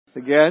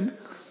Again?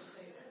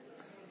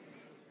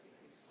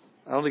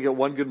 I only get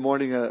one good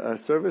morning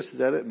service. Is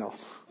that it? No.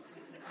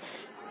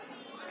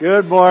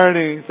 Good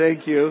morning.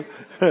 Thank you.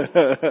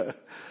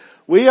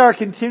 We are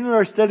continuing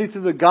our study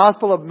through the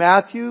Gospel of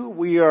Matthew.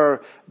 We are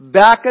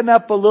backing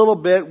up a little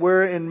bit.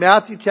 We're in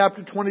Matthew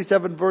chapter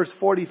 27, verse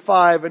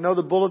 45. I know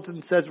the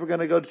bulletin says we're going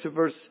to go to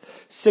verse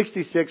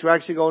 66. We're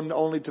actually going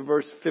only to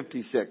verse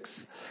 56.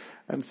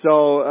 And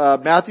so,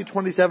 Matthew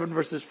 27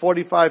 verses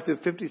 45 through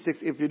 56.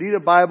 If you need a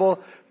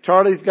Bible,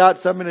 Charlie's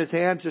got some in his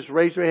hand. Just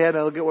raise your hand and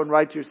I'll get one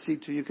right to your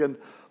seat so you can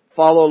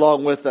follow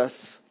along with us.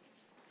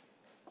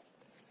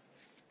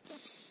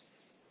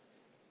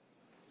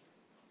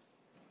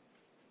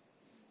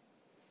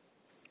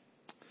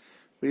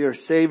 We are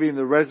saving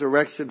the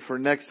resurrection for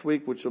next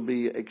week, which will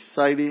be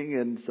exciting.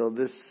 And so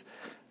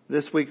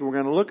this week we're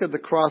going to look at the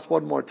cross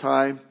one more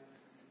time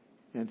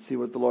and see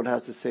what the Lord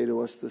has to say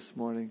to us this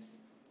morning.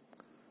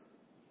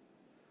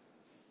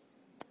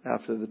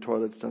 After the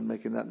toilet's done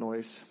making that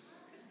noise.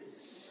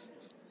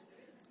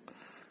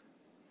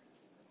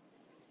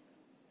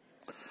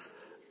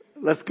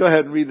 Let's go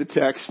ahead and read the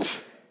text.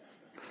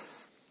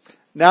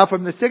 Now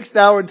from the 6th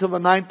hour until the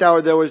 9th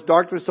hour there was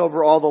darkness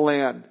over all the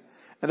land.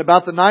 And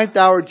about the 9th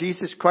hour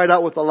Jesus cried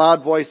out with a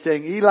loud voice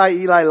saying, Eli,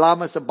 Eli,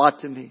 lama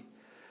sabachthani.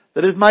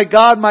 That is, my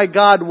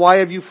God, why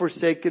have you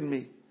forsaken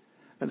me?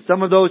 And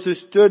some of those who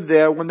stood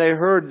there when they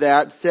heard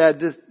that said,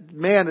 this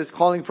man is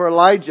calling for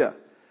Elijah.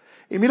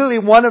 Immediately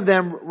one of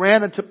them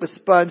ran and took a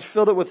sponge,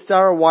 filled it with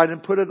sour wine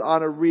and put it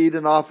on a reed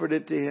and offered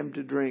it to him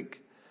to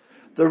drink.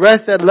 The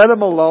rest said, let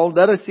him alone.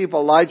 Let us see if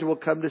Elijah will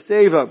come to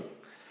save him.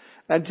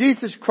 And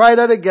Jesus cried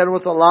out again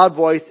with a loud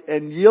voice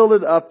and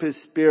yielded up his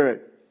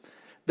spirit.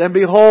 Then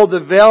behold,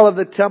 the veil of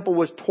the temple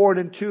was torn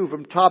in two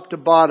from top to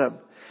bottom.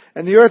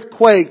 And the earth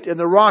quaked, and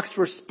the rocks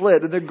were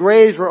split, and the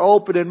graves were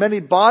opened, and many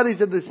bodies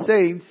of the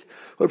saints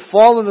who had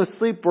fallen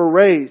asleep were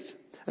raised.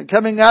 And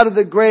coming out of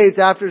the graves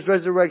after his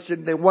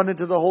resurrection, they went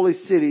into the holy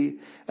city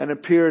and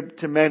appeared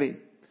to many.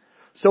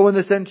 So when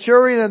the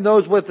centurion and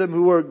those with him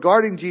who were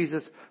guarding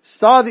Jesus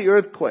saw the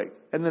earthquake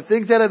and the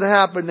things that had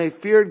happened, they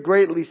feared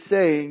greatly,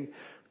 saying,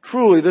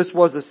 truly this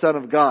was the Son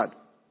of God.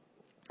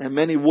 And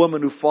many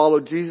women who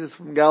followed Jesus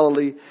from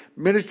Galilee,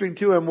 ministering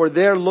to him, were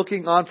there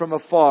looking on from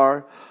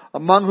afar,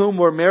 among whom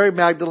were Mary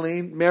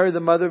Magdalene, Mary the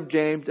mother of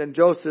James, and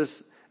Joseph,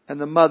 and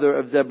the mother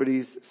of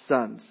Zebedee's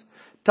sons.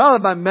 The title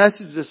of my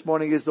message this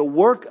morning is The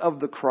Work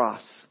of the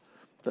Cross.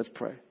 Let's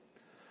pray.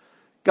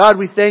 God,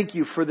 we thank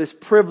you for this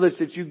privilege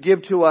that you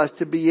give to us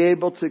to be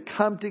able to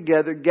come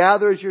together,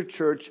 gather as your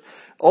church,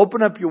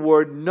 open up your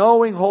word,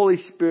 knowing,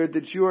 Holy Spirit,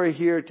 that you are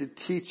here to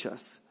teach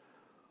us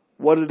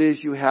what it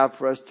is you have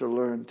for us to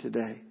learn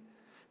today.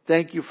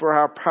 Thank you for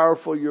how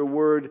powerful your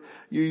word,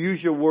 you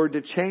use your word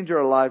to change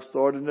our lives,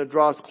 Lord, and to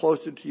draw us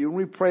closer to you. And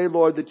we pray,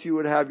 Lord, that you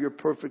would have your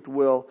perfect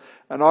will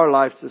in our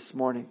lives this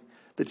morning.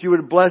 That you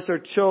would bless our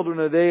children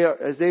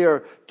as they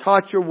are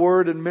taught your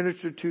word and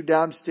ministered to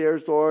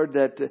downstairs, Lord,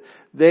 that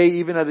they,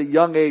 even at a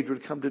young age,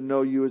 would come to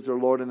know you as their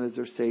Lord and as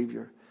their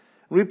Savior.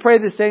 We pray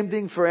the same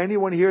thing for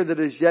anyone here that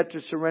is yet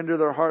to surrender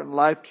their heart and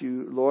life to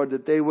you, Lord,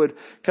 that they would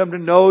come to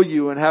know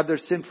you and have their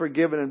sin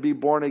forgiven and be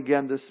born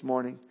again this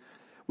morning.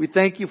 We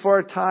thank you for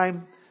our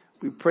time.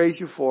 We praise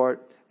you for it.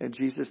 In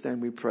Jesus' name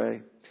we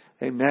pray.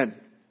 Amen.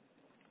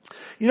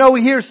 You know,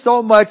 we hear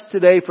so much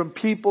today from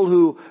people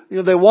who,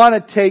 they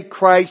want to take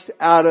Christ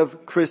out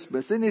of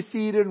Christmas. And you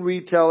see it in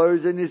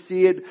retailers and you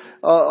see it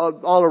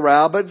all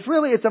around. But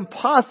it's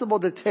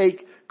impossible to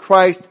take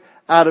Christ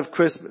out of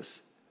Christmas.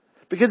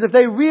 Because if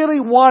they really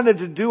wanted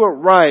to do it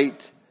right,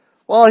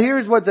 well,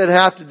 here's what they'd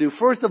have to do.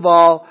 First of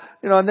all,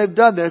 and they've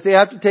done this, they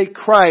have to take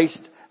Christ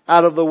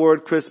out of the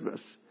word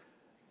Christmas.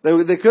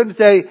 They couldn't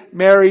say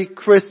Merry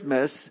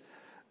Christmas.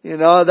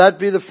 That'd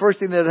be the first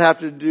thing they'd have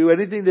to do.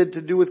 Anything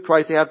to do with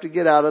Christ, they have to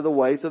get out of the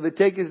way. So they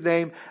take his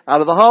name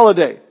out of the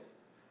holiday.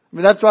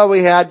 That's why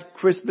we had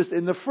Christmas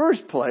in the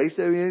first place.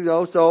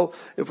 So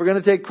if we're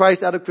going to take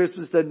Christ out of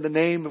Christmas, then the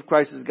name of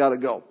Christ has got to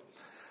go.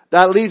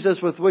 That leaves us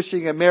with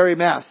wishing a Merry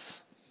Mass.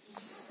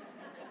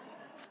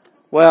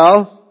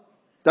 Well,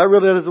 that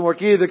really doesn't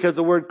work either because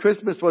the word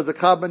Christmas was a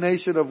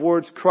combination of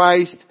words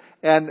Christ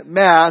and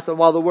Mass. And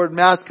while the word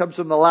Mass comes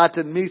from the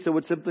Latin Missa,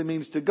 which simply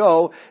means to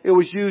go, it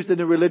was used in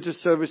a religious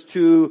service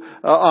to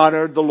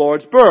honor the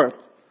Lord's birth.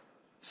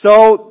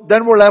 So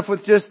then we're left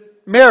with just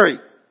Mary.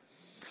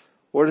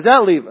 Where does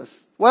that leave us?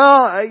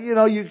 Well,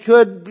 you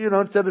could,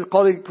 instead of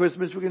calling it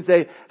Christmas, we can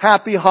say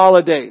Happy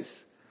Holidays.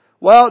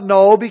 Well,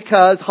 no,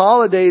 because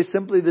holiday is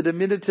simply the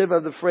diminutive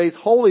of the phrase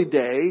holy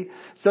day,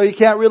 so you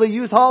can't really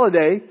use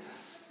holiday.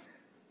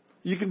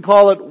 You can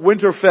call it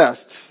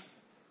Winterfest.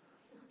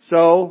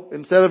 So,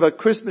 instead of a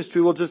Christmas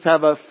tree, we'll just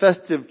have a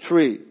festive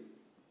tree.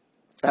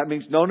 That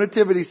means no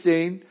nativity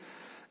scene.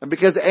 And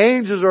because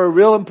angels are a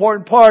real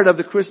important part of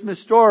the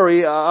Christmas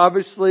story,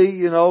 obviously,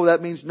 that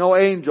means no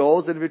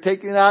angels. And if you're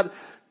taking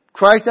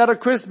Christ out of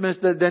Christmas,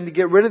 then you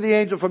get rid of the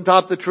angel from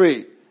top of the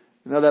tree.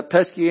 That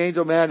pesky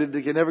angel man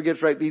that can never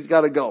get right, he's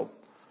got to go.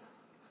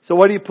 So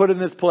what do you put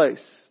in its place?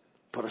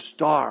 Put a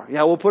star.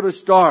 Yeah, we'll put a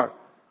star.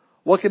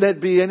 What can it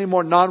be any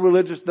more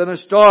non-religious than a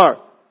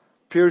star?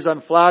 Appears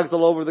on flags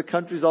all over the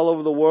countries, all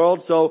over the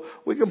world. So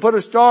we can put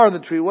a star on the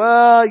tree.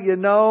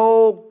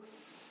 Well,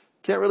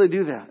 can't really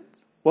do that.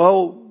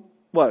 Well,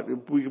 what?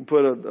 If we can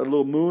put a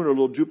little moon or a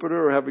little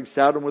Jupiter or having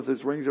Saturn with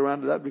its rings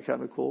around it, that'd be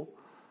kind of cool.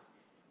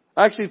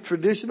 Actually,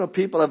 traditional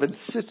people have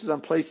insisted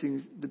on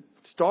placing the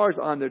stars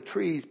on their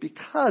trees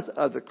because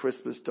of the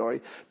Christmas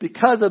story,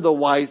 because of the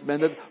wise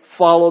men that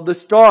followed the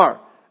star.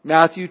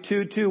 Matthew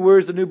 2:2, where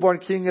is the newborn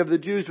King of the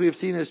Jews? We have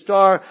seen his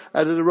star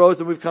as it arose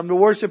and we've come to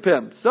worship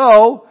him.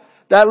 So,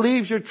 that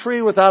leaves your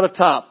tree without a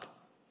top.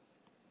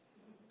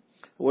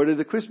 Where did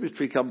the Christmas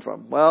tree come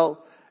from?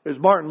 Well, there's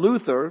Martin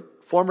Luther,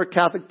 former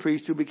Catholic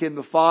priest who became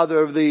the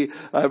father of the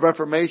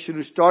Reformation,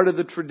 who started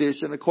the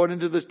tradition.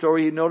 According to the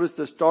story, he noticed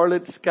the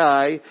starlit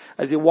sky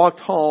as he walked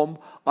home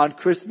on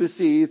Christmas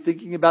Eve,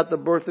 thinking about the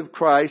birth of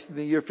Christ in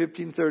the year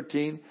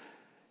 1513.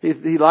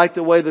 He liked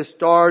the way the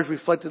stars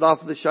reflected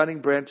off of the shining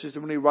branches.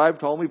 And when he arrived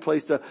home, he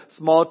placed a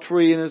small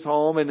tree in his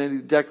home and then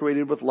he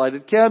decorated with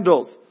lighted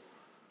candles.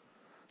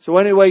 So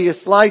anyway you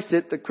slice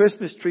it, the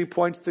Christmas tree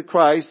points to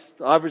Christ.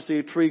 Obviously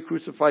a tree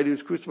crucified, he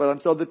was crucified on.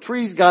 So the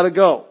tree's got to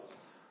go.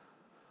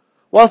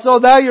 Well, so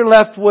now you're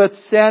left with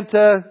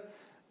Santa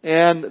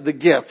and the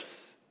gifts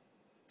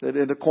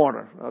in the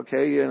corner.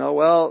 Okay,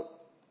 well,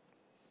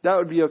 that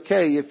would be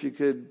okay if you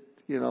could,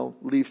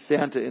 leave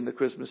Santa in the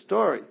Christmas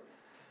story.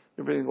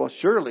 Everybody goes, well,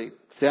 surely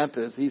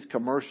he's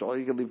commercial.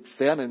 You can leave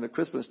Santa in the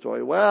Christmas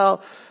story.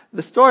 Well,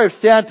 the story of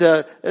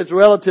Santa is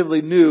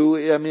relatively new.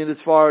 I mean,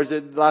 as far as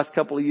the last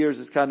couple of years,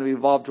 it's kind of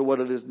evolved to what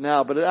it is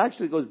now. But it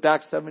actually goes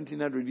back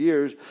 1700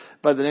 years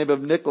by the name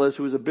of Nicholas,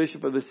 who was a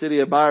bishop of the city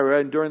of Myra.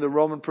 And during the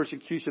Roman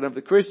persecution of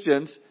the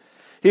Christians,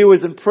 he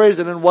was in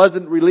prison and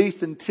wasn't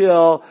released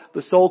until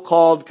the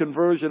so-called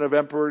conversion of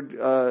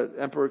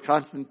Emperor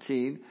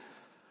Constantine.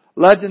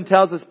 Legend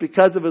tells us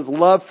because of his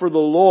love for the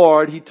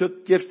Lord, he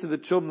took gifts to the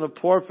children of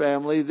poor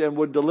families and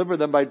would deliver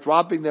them by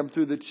dropping them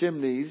through the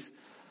chimneys.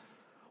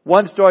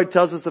 One story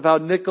tells us of how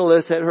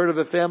Nicholas had heard of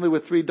a family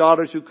with 3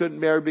 daughters who couldn't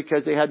marry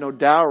because they had no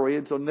dowry.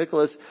 And so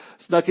Nicholas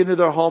snuck into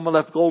their home and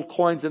left gold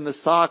coins in the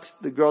socks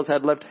the girls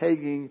had left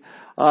hanging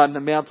on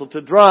the mantle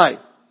to dry.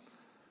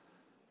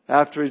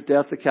 After his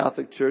death, the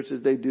Catholic Church,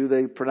 as they do,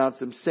 they pronounce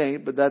him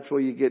saint, but that's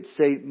where you get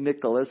Saint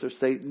Nicholas or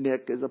Saint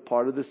Nick as a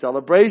part of the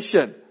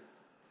celebration.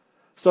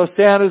 So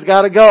Santa's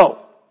got to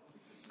go.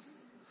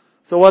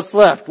 So what's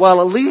left?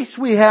 Well, at least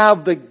we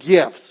have the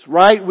gifts,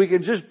 right? We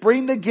can just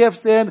bring the gifts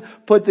in,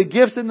 put the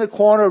gifts in the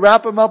corner,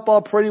 wrap them up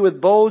all pretty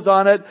with bows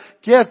on it.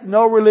 Gift,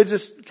 no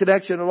religious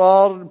connection at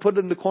all, and put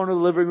it in the corner of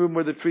the living room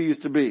where the tree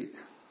used to be.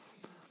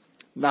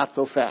 Not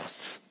so fast.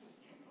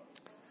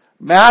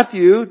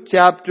 Matthew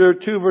chapter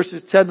 2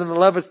 verses 10 and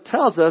 11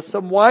 tells us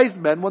some wise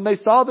men, when they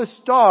saw the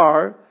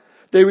star,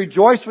 they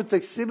rejoiced with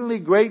exceedingly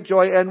great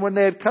joy, and when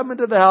they had come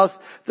into the house,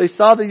 they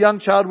saw the young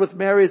child with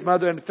Mary his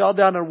mother, and fell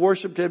down and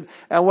worshipped him.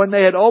 And when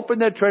they had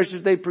opened their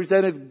treasures, they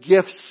presented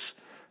gifts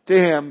to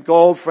him,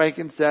 gold,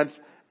 frankincense,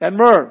 and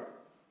myrrh.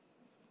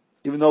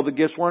 Even though the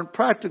gifts weren't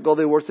practical,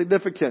 they were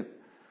significant.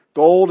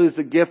 Gold is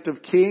the gift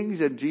of kings,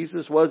 and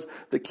Jesus was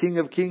the King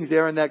of Kings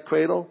there in that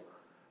cradle.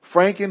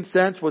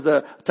 Frankincense was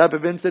a type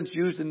of incense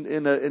used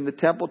in the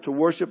temple to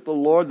worship the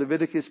Lord.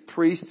 Leviticus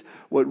priests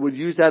would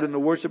use that in the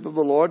worship of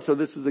the Lord. So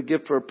this was a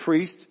gift for a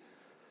priest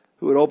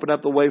who would open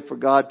up the way for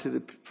God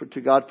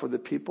to God for the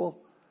people.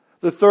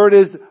 The third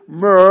is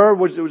myrrh,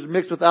 which was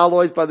mixed with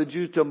alloys by the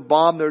Jews to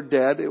embalm their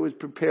dead. It was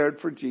prepared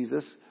for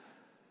Jesus,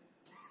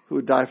 who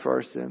would die for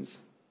our sins.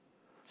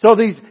 So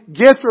these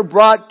gifts were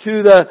brought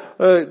to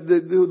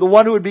the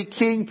one who would be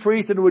king,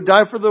 priest, and who would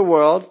die for the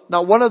world.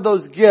 Now, one of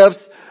those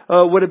gifts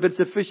would have been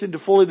sufficient to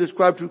fully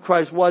describe who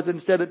Christ was.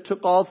 Instead, it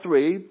took all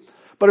 3.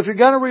 But if you're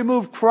going to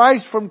remove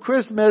Christ from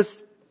Christmas,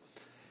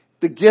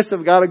 the gifts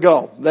have got to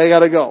go. They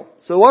got to go.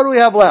 So what do we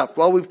have left?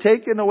 Well, we've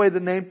taken away the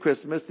name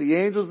Christmas, the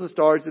angels, the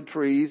stars, the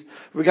trees.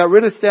 We got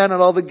rid of Santa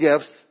and all the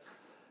gifts.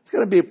 It's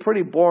going to be a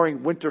pretty boring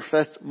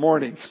Winterfest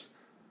morning.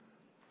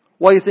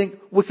 Well, you think,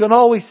 we can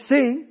always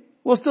sing.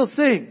 We'll still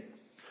sing.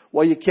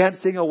 Well, you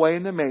can't sing Away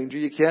in the Manger.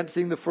 You can't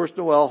sing the First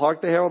Noel,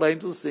 Hark the Herald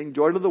Angels Sing,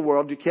 Joy to the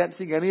World. You can't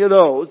sing any of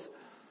those.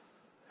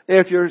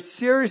 If you're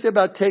serious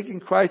about taking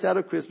Christ out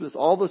of Christmas,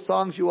 all the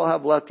songs you will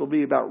have left will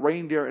be about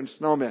reindeer and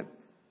snowmen.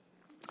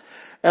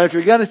 And if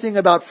you're going to sing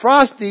about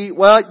Frosty,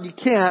 well, you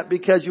can't,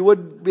 because you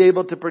wouldn't be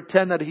able to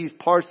pretend that he's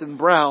Parson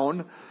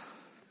Brown.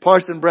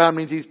 Parson Brown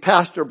means he's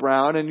Pastor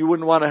Brown, and you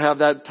wouldn't want to have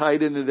that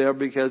tied into there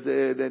because,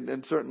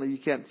 and certainly you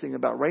can't sing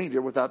about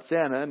reindeer without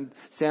Santa, and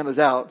Santa's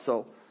out.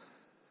 So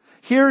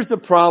here's the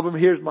problem.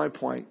 Here's my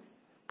point.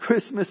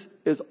 Christmas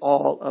is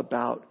all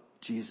about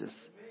Jesus.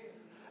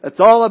 It's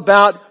all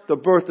about the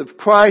birth of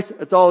Christ.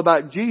 It's all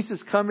about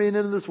Jesus coming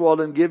into this world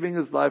and giving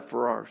His life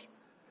for ours.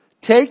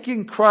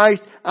 Taking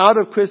Christ out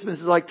of Christmas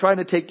is like trying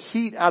to take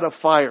heat out of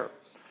fire,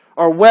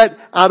 or wet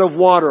out of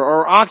water,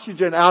 or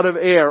oxygen out of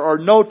air, or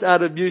notes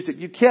out of music.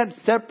 You can't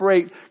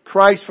separate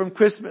Christ from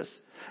Christmas.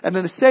 And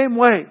in the same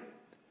way,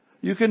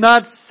 you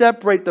cannot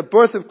separate the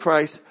birth of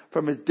Christ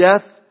from His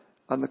death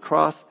on the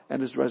cross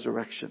and His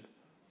resurrection.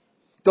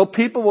 Though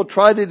people will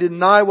try to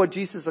deny what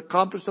Jesus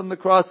accomplished on the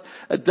cross,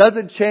 it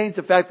doesn't change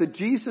the fact that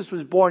Jesus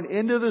was born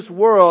into this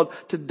world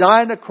to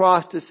die on the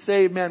cross to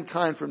save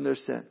mankind from their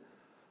sin.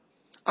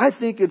 I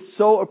think it's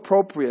so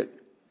appropriate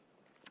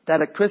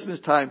that at Christmas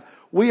time,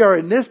 we are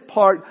in this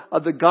part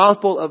of the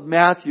Gospel of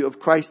Matthew of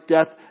Christ's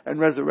death and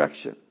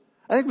resurrection.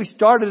 I think we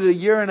started a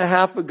year and a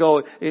half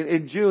ago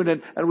in June,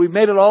 and we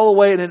made it all the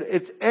way, and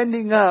it's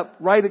ending up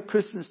right at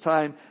Christmas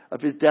time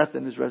of His death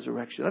and His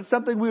resurrection. That's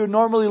something we would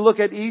normally look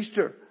at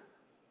Easter.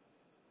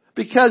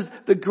 Because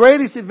the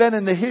greatest event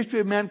in the history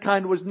of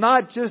mankind was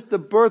not just the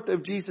birth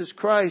of Jesus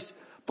Christ,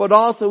 but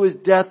also His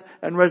death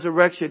and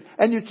resurrection.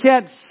 And you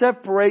can't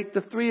separate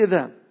the three of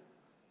them.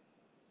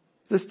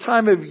 This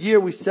time of year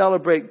we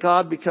celebrate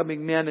God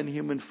becoming man in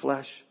human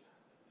flesh.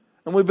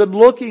 And we've been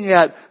looking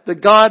at the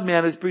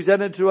God-man as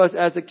presented to us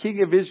as the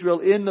King of Israel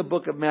in the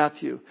book of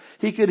Matthew.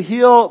 He could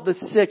heal the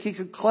sick. He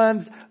could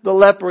cleanse the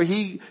leper.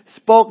 He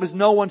spoke as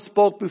no one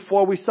spoke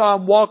before. We saw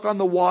Him walk on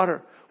the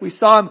water. We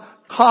saw Him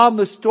calm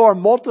the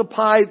storm,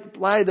 multiply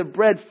the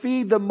bread,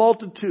 feed the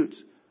multitudes.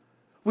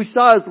 We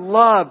saw His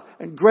love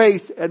and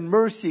grace and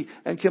mercy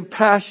and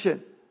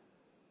compassion.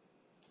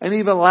 And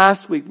even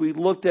last week we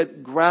looked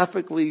at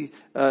graphically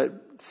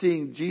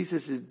seeing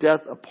Jesus'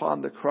 death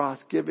upon the cross,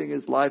 giving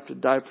His life to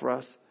die for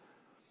us.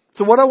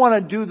 So what I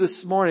want to do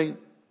this morning,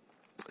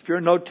 if you're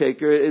a note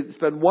taker, is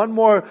spend one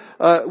more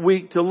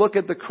week to look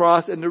at the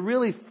cross and to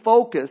really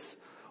focus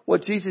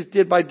what Jesus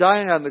did by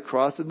dying on the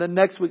cross. And then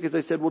next week, as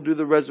I said, we'll do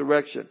the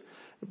resurrection.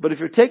 But if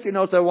you're taking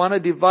notes, I want to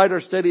divide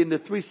our study into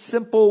three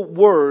simple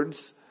words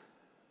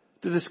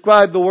to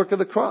describe the work of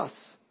the cross.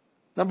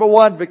 Number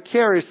one,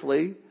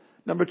 vicariously.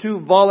 Number two,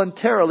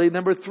 voluntarily.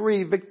 Number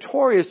three,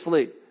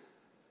 victoriously.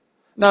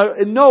 Now,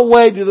 in no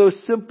way do those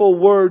simple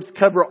words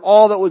cover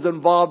all that was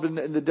involved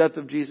in the death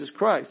of Jesus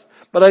Christ.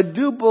 But I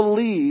do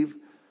believe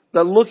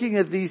that looking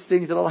at these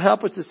things, it'll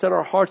help us to set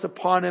our hearts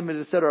upon Him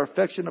and to set our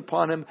affection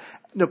upon Him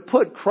and to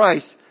put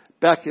Christ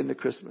back into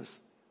Christmas.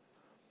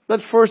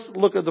 Let's first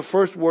look at the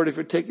first word, if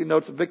you're taking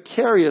notes,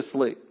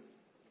 vicariously.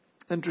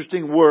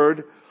 Interesting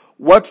word.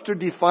 Webster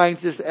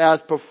defines this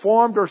as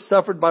performed or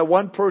suffered by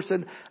one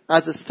person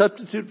as a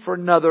substitute for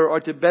another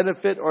or to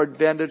benefit or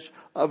advantage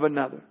of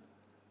another.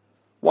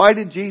 Why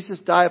did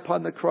Jesus die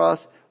upon the cross?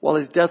 Well,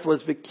 His death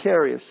was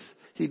vicarious.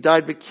 He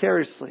died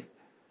vicariously.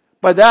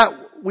 By that,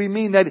 we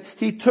mean that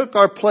He took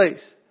our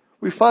place.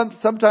 We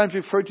sometimes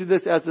refer to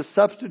this as the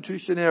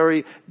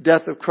substitutionary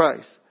death of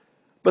Christ.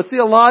 But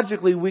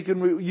theologically, we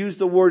can use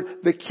the word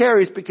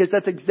vicarious because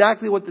that's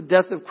exactly what the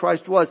death of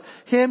Christ was.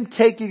 Him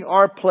taking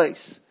our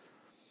place.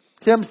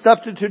 Him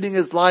substituting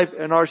His life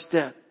in our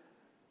stead.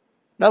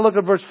 Now look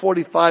at verse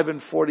 45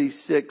 and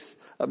 46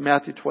 of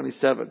Matthew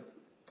 27.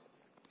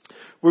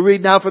 We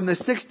read, now from the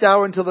 6th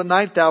hour until the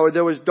 9th hour,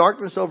 there was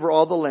darkness over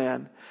all the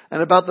land.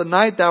 And about the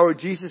 9th hour,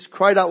 Jesus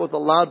cried out with a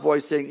loud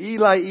voice, saying,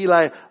 Eli,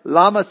 Eli,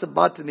 lama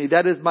sabachthani.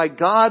 That is, my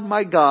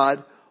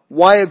God,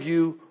 why have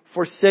you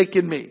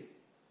forsaken me?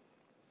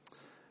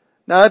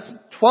 Now that's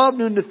 12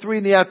 noon to 3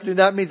 in the afternoon.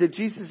 That means that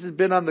Jesus has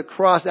been on the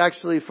cross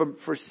actually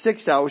for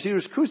 6 hours. He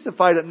was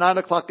crucified at 9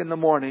 o'clock in the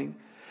morning.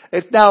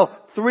 It's now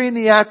 3 in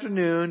the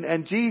afternoon,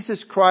 and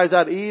Jesus cries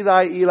out,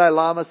 Eli, Eli,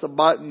 lama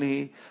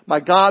sabachthani.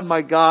 My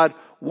God,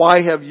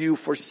 why have you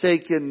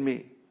forsaken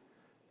me?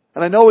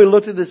 And I know we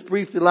looked at this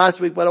briefly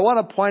last week, but I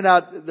want to point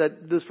out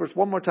that this verse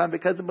one more time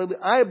because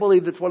I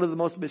believe it's one of the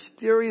most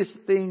mysterious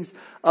things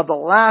of the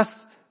last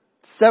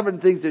 7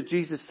 things that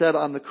Jesus said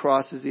on the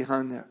cross as He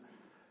hung there.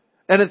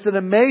 And it's an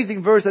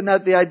amazing verse in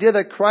that the idea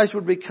that Christ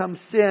would become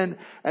sin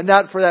and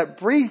that for that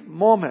brief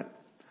moment,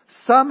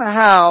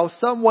 somehow,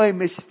 some way,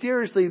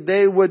 mysteriously,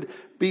 there would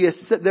be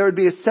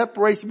a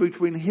separation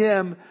between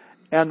Him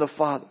and the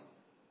Father.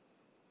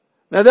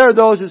 Now there are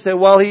those who say,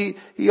 well,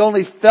 He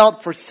only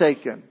felt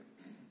forsaken.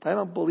 I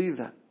don't believe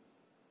that.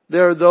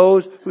 There are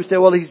those who say,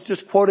 well, He's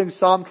just quoting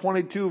Psalm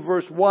 22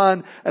 verse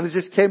 1 and it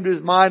just came to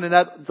His mind and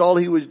that's all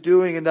He was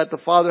doing and that the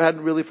Father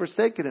hadn't really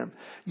forsaken Him.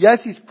 Yes,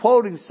 He's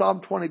quoting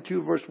Psalm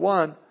 22 verse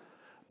 1,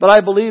 but I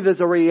believe there's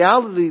a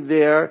reality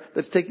there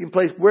that's taking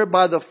place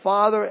whereby the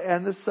Father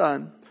and the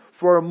Son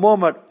for a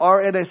moment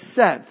are in a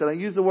sense, and I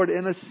use the word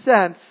in a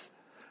sense,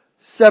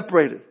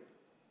 separated.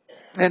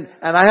 And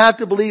I have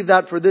to believe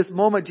that for this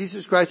moment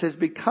Jesus Christ has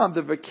become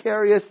the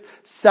vicarious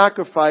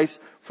sacrifice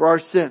for our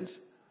sins.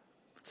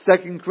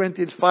 2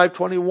 Corinthians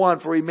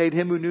 5:21, for He made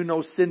Him who knew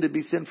no sin to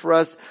be sin for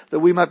us, that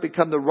we might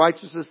become the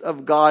righteousness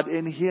of God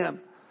in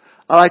Him.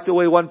 I like the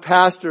way one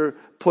pastor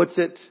puts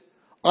it.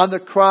 On the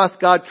cross,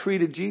 God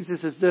treated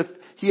Jesus as if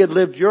He had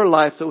lived your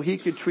life so He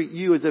could treat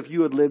you as if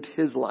you had lived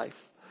His life.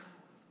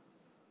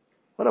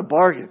 What a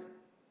bargain.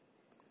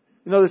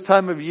 You know, this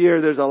time of year,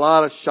 there's a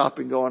lot of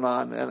shopping going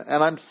on.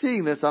 And I'm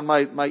seeing this on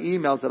my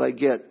emails that I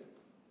get.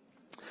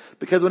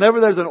 Because whenever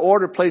there's an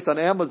order placed on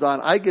Amazon,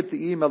 I get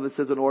the email that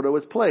says an order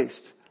was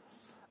placed.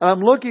 And I'm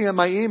looking at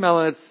my email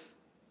and it's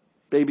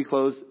baby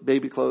clothes,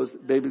 baby clothes,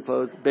 baby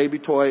clothes, baby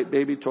toy,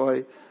 baby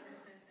toy.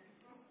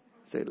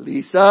 Say,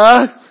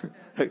 Lisa,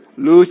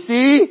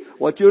 Lucy,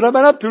 what you been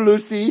up to,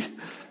 Lucy?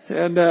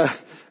 And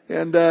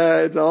And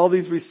it's all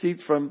these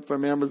receipts from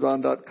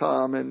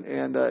Amazon.com.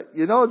 And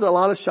there's a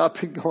lot of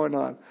shopping going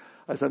on.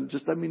 I said,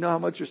 just let me know how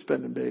much you're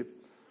spending, babe.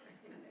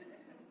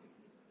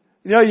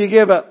 You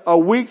give a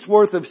week's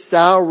worth of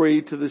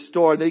salary to the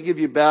store, and they give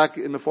you back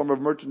in the form of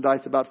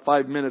merchandise about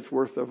 5 minutes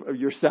worth of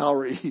your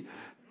salary.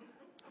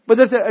 But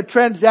that's a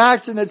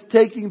transaction that's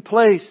taking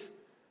place.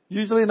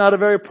 Usually not a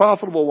very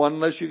profitable one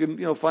unless you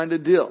can, find a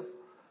deal.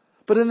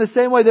 But in the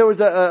same way, there was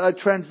a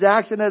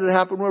transaction that had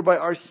happened whereby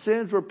our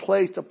sins were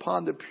placed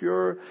upon the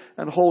pure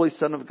and holy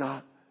Son of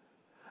God.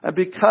 And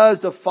because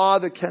the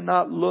Father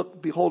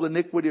cannot behold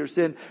iniquity or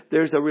sin,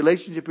 there's a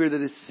relationship here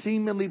that is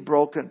seemingly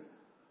broken.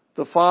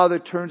 The Father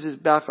turns His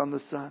back on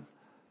the Son.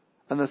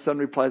 And the Son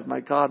replies,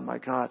 my God,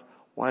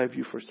 why have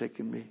you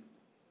forsaken me?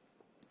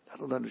 I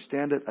don't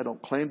understand it. I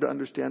don't claim to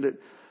understand it.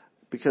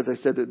 Because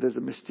I said that there's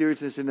a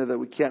mysteriousness in there that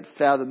we can't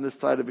fathom this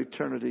side of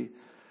eternity.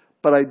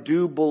 But I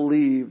do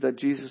believe that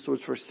Jesus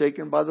was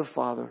forsaken by the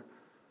Father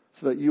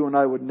so that you and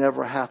I would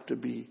never have to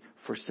be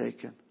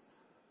forsaken.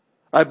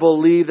 I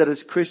believe that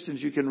as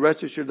Christians you can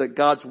rest assured that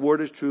God's Word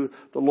is true.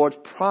 The Lord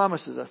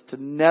promises us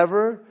to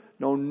never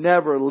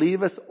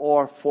leave us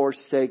or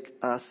forsake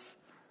us.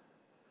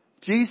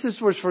 Jesus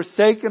was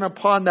forsaken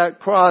upon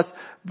that cross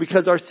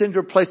because our sins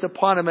were placed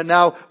upon Him. And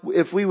now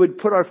if we would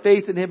put our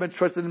faith in Him and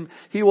trust in Him,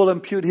 He will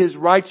impute His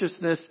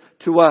righteousness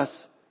to us.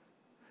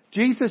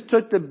 Jesus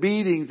took the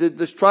beatings,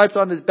 the stripes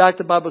on His back,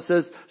 the Bible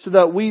says, so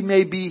that we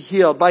may be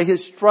healed. By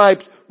His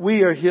stripes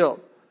we are healed.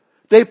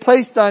 They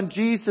placed on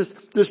Jesus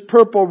this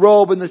purple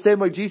robe in the same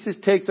way Jesus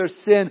takes our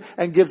sin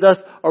and gives us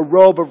a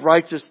robe of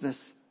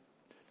righteousness.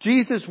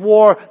 Jesus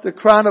wore the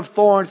crown of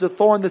thorns, the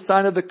thorn, the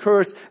sign of the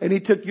curse, and He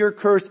took your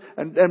curse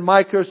and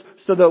my curse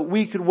so that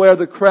we could wear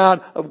the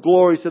crown of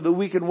glory, so that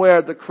we can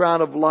wear the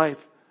crown of life.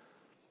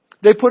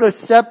 They put a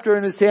scepter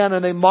in His hand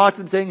and they mocked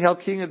Him, saying, "Hail,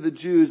 King of the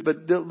Jews,"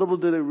 but little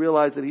did they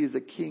realize that He is the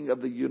King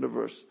of the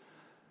universe.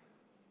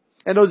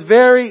 And those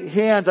very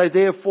hands,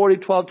 Isaiah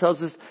 40:12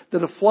 tells us,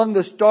 that have flung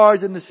the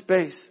stars into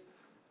space.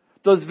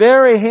 Those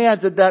very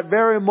hands at that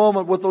very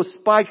moment with those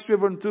spikes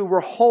driven through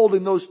were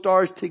holding those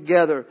stars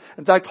together.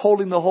 In fact,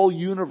 holding the whole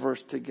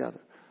universe together.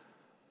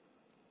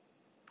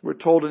 We're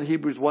told in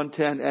Hebrews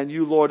 1:10, "And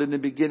you, Lord, in the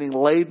beginning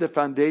laid the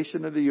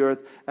foundation of the earth,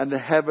 and the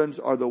heavens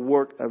are the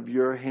work of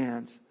your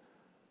hands."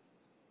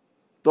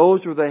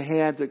 Those were the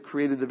hands that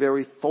created the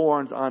very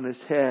thorns on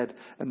His head.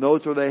 And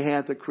those were the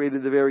hands that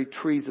created the very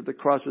trees that the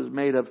cross was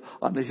made of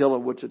on the hill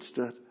on which it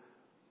stood.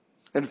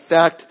 In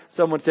fact,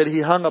 someone said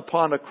He hung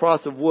upon a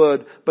cross of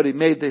wood, but He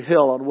made the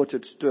hill on which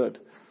it stood.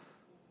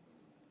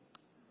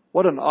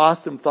 What an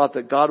awesome thought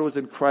that God was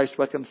in Christ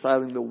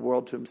reconciling the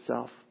world to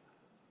Himself.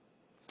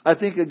 I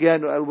think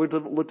again, we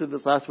looked at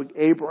this last week,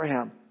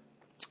 Abraham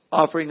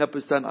offering up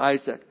his son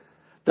Isaac.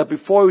 That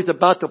before he was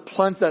about to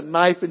plunge that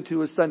knife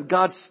into his son,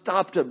 God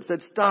stopped him,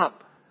 said,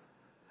 "Stop."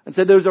 And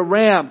said, "There's a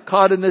ram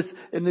caught in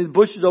the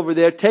bushes over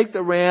there. Take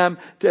the ram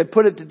and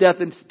put it to death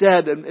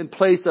instead in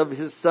place of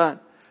his son."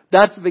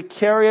 That's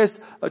vicarious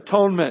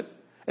atonement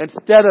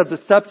instead of the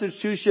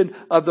substitution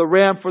of the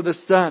ram for the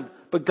son.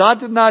 But God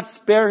did not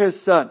spare His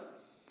son.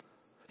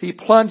 He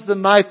plunged the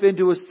knife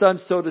into His son,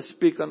 so to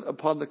speak,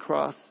 upon the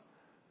cross.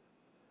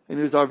 And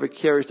it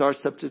was our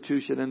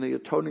substitution and the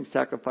atoning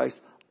sacrifice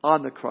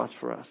on the cross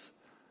for us.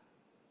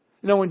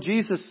 When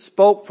Jesus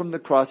spoke from the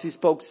cross, He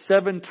spoke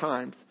 7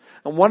 times.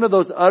 And one of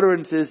those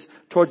utterances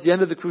towards the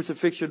end of the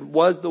crucifixion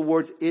was the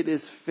words, "It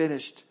is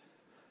finished."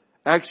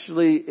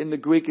 Actually, in the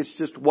Greek, it's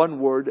just one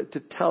word,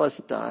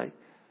 tetelestai.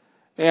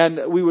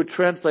 And we would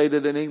translate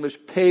it in English,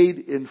 paid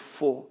in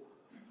full.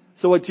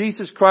 So what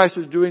Jesus Christ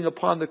was doing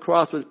upon the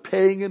cross was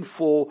paying in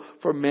full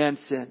for man's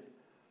sin.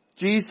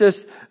 Jesus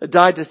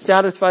died to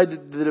satisfy the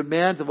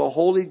demands of a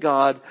holy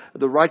God,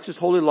 the righteous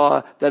holy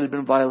law that had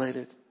been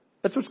violated.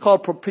 That's what's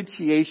called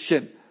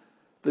propitiation.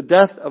 The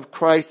death of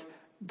Christ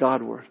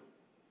Godward.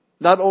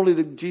 Not only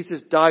did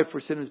Jesus die for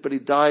sinners, but He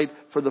died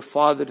for the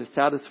Father to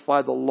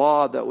satisfy the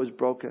law that was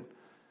broken.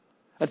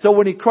 And so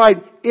when He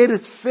cried, "It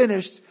is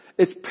finished,"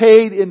 it's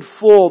paid in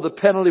full, the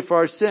penalty for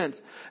our sins.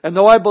 And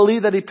though I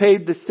believe that He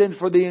paid the sin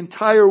for the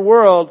entire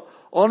world,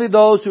 only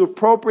those who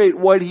appropriate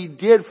what He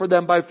did for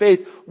them by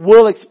faith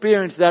will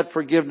experience that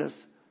forgiveness.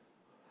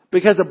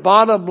 Because the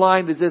bottom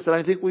line is this, and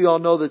I think we all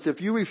know this,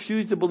 if you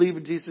refuse to believe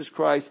in Jesus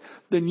Christ,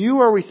 then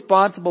you are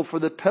responsible for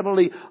the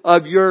penalty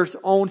of your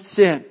own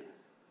sin.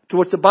 To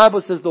which the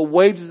Bible says the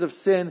wages of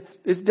sin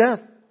is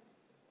death.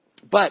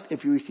 But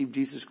if you receive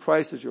Jesus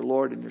Christ as your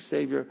Lord and your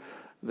Savior,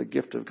 the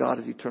gift of God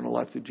is eternal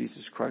life through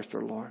Jesus Christ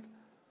our Lord.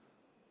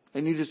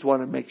 And you just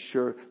want to make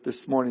sure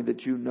this morning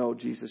that you know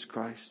Jesus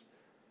Christ.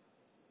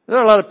 There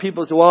are a lot of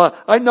people who say, "Well,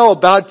 I know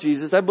about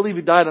Jesus. I believe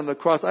He died on the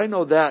cross. I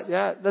know that."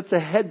 Yeah, that's a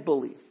head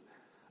belief.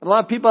 And a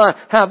lot of people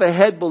have a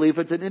head belief.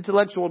 It's an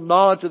intellectual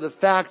knowledge of the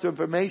facts or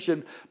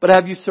information. But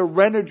have you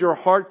surrendered your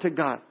heart to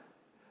God?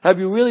 Have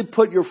you really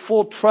put your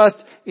full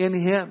trust in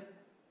Him?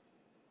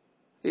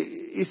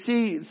 You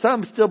see,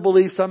 some still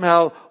believe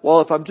somehow,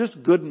 well, if I'm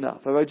just good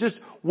enough, if I just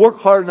work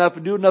hard enough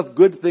and do enough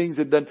good things,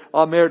 and then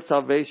I'll merit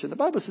salvation. The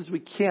Bible says we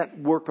can't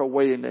work our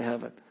way into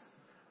heaven.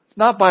 It's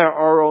not by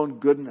our own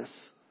goodness.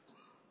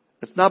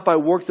 It's not by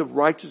works of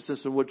righteousness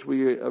in which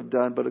we have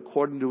done, but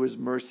according to His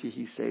mercy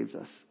He saves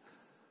us.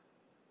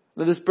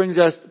 Now this brings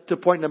us to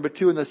point number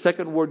 2, and the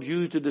second word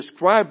used to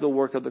describe the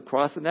work of the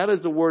cross, and that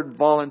is the word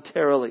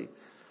voluntarily.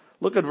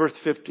 Look at verse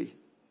 50.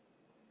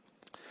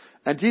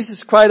 And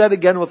Jesus cried out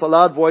again with a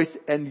loud voice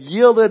and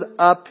yielded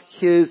up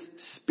His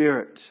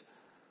spirit.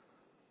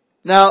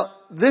 Now,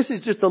 this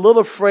is just a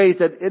little phrase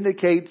that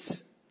indicates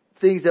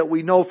things that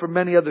we know from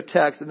many other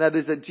texts, and that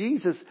is that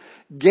Jesus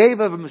gave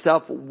of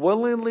Himself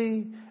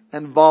willingly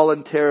and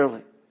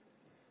voluntarily.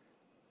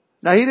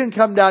 Now, He didn't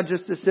come down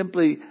just to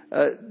simply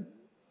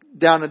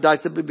down and die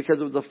simply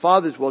because it was the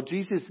Father's will.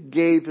 Jesus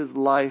gave His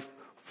life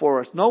for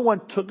us. No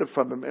one took it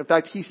from Him. In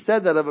fact, He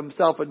said that of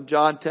Himself in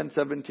John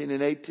 10:17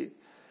 and 18.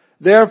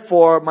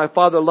 Therefore, my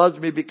Father loves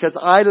me because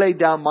I lay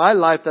down my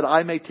life that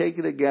I may take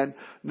it again.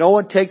 No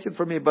one takes it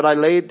from me, but I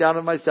lay it down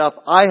of myself.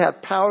 I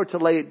have power to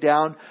lay it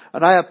down,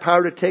 and I have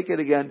power to take it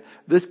again.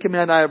 This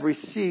command I have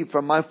received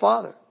from my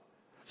Father.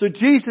 So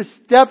Jesus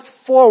stepped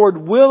forward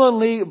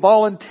willingly,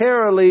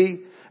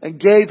 voluntarily, and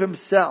gave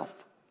Himself.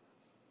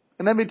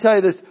 And let me tell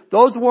you this,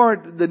 those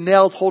weren't the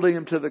nails holding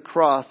Him to the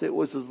cross. It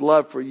was His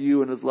love for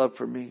you and His love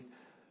for me.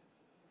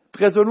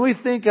 Because when we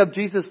think of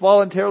Jesus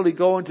voluntarily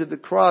going to the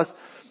cross,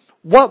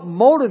 what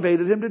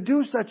motivated Him to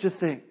do such a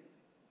thing?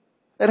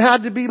 It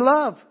had to be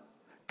love.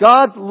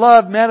 God's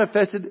love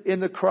manifested in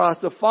the cross.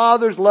 The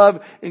Father's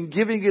love in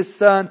giving His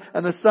Son,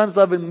 and the Son's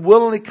love in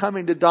willingly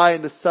coming to die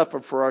and to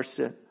suffer for our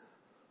sin.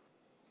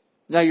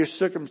 Now your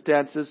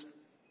circumstances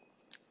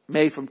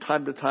may from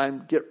time to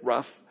time get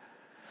rough.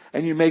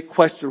 And you may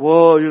question,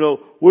 well,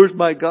 where's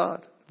my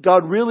God? If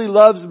God really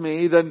loves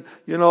me, then,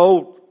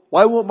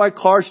 why won't my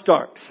car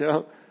start?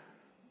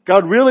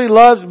 God really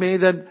loves me,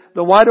 then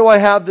why do I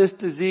have this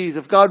disease?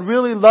 If God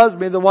really loves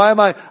me, then why am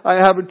I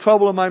having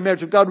trouble in my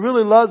marriage? If God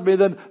really loves me,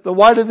 then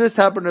why did this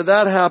happen or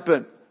that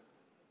happen?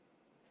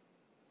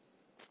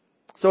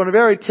 So in a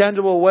very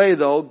tangible way,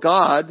 though,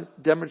 God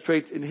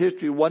demonstrates in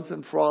history once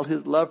and for all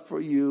His love for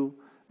you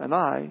and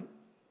I.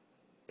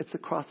 It's the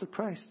cross of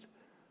Christ.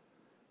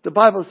 The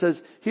Bible says,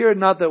 here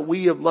not that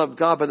we have loved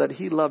God, but that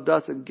He loved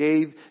us and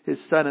gave His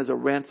Son as a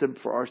ransom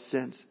for our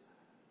sins.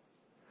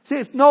 See,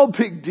 it's no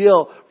big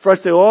deal for us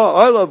to say, oh,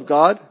 I love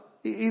God.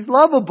 He's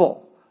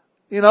lovable.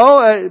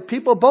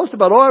 People boast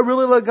about, I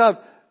really love God.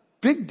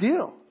 Big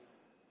deal.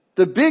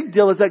 The big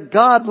deal is that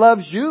God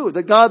loves you,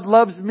 that God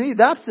loves me.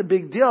 That's the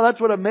big deal. That's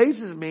what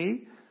amazes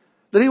me.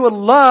 That He would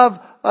love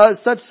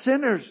such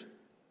sinners.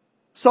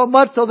 So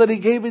much so that He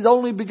gave His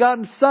only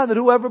begotten Son, that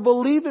whoever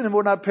believed in Him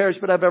would not perish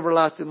but have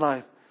everlasting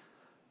life.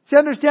 See,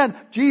 understand,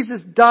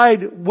 Jesus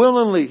died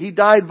willingly. He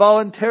died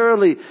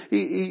voluntarily.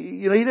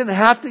 He didn't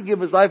have to give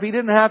His life. He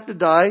didn't have to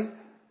die.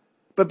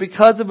 But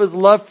because of His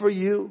love for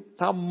you,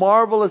 how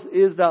marvelous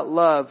is that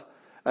love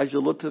as you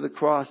look to the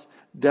cross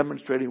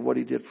demonstrating what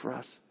He did for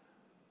us.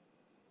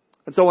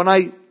 And so when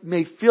I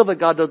may feel that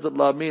God doesn't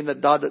love me and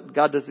that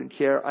God doesn't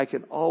care, I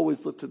can always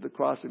look to the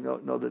cross and go,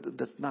 no,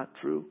 that's not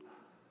true.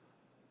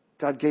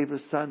 God gave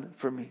His Son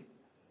for me.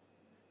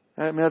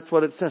 I mean, that's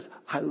what it says.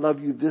 I love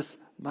you this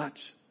much.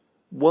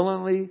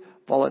 Willingly,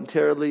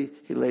 voluntarily,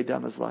 He laid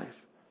down His life.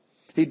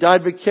 He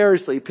died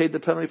vicariously. He paid the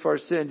penalty for our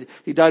sins.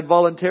 He died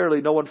voluntarily.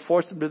 No one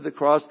forced Him to the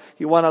cross.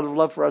 He went out of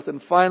love for us.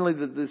 And finally,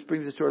 this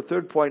brings us to our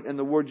third point, and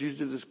the word used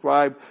to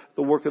describe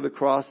the work of the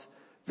cross,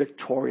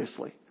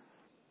 victoriously.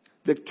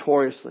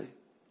 Victoriously.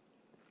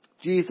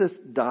 Jesus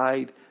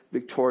died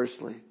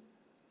victoriously.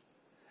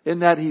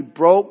 In that He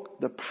broke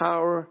the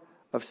power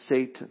of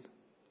Satan.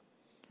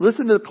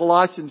 Listen to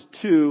Colossians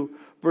 2,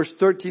 verse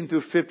 13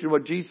 through 15,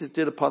 what Jesus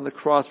did upon the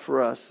cross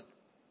for us.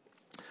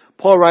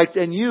 Paul writes,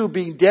 and you,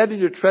 being dead in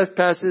your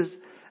trespasses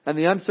and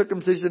the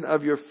uncircumcision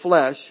of your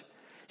flesh,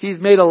 He's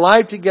made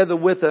alive together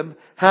with Him,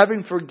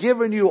 having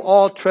forgiven you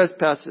all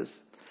trespasses,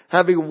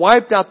 having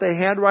wiped out the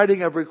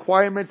handwriting of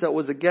requirements that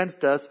was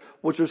against us,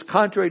 which was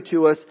contrary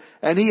to us,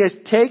 and He has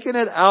taken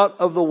it out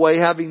of the way,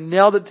 having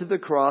nailed it to the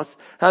cross,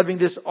 having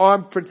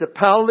disarmed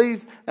principalities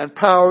and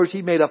powers,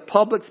 He made a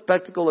public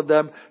spectacle of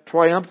them,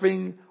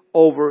 triumphing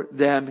over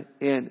them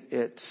in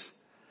it.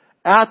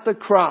 At the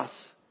cross,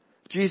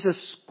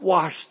 Jesus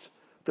squashed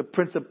the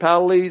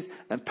principalities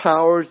and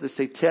powers, the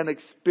satanic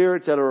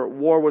spirits that are at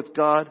war with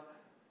God.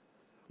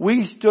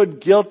 We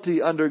stood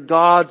guilty under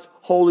God's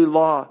holy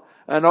law,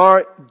 and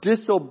our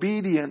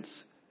disobedience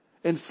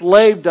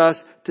enslaved us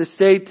to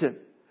Satan.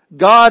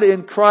 God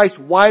in Christ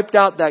wiped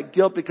out that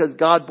guilt because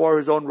God bore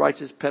His own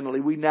righteous penalty.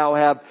 We now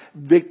have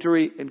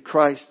victory in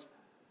Christ.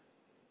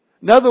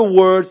 In other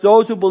words,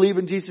 those who believe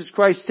in Jesus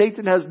Christ,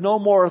 Satan has no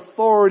more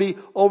authority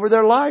over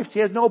their lives. He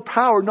has no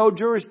power, no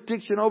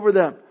jurisdiction over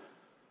them.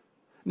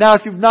 Now,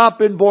 if you've not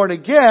been born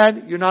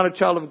again, you're not a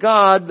child of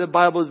God. The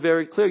Bible is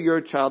very clear. You're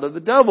a child of the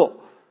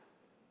devil.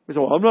 You say,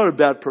 well, I'm not a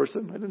bad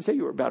person. I didn't say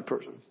you were a bad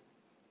person.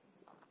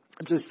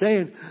 I'm just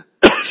saying,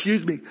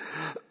 excuse me,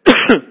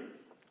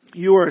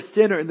 you are a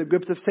sinner in the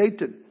grips of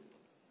Satan.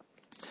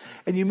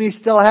 And you may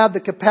still have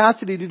the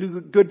capacity to do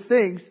good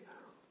things.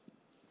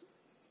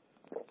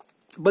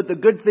 but the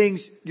good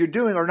things you're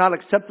doing are not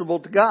acceptable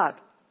to God.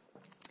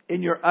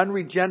 In your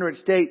unregenerate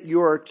state,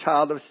 you are a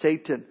child of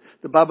Satan.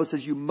 The Bible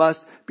says you must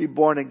be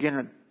born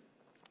again.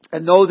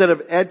 And those that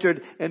have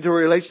entered into a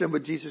relationship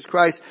with Jesus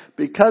Christ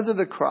because of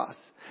the cross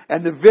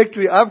and the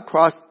victory of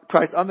Christ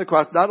on the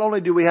cross, not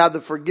only do we have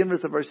the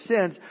forgiveness of our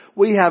sins,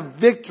 we have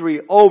victory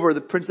over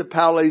the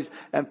principalities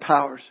and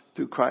powers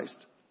through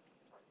Christ.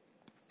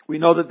 We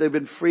know that they've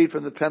been freed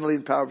from the penalty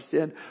and power of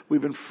sin.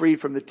 We've been freed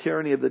from the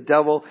tyranny of the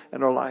devil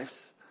in our lives.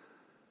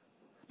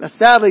 Now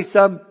sadly,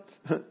 some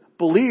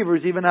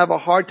believers even have a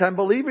hard time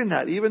believing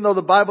that. Even though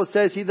the Bible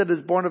says he that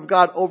is born of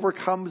God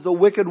overcomes the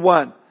wicked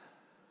one.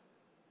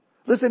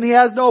 Listen, he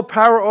has no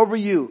power over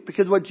you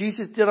because what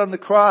Jesus did on the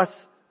cross,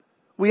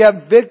 we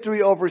have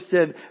victory over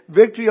sin,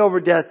 victory over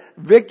death,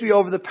 victory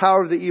over the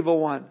power of the evil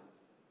one.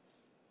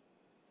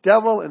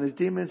 Devil and his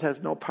demons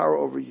have no power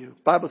over you.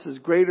 The Bible says,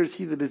 greater is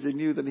he that is in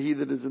you than he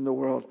that is in the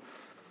world.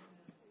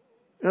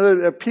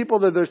 There are people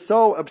that are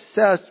so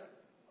obsessed,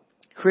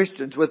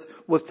 Christians, with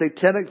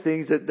satanic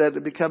things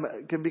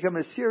that can become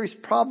a serious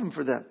problem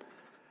for them.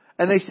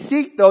 And they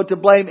seek, though, to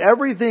blame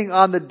everything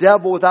on the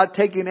devil without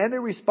taking any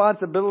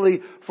responsibility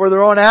for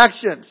their own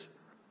actions.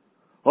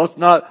 Well, it's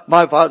not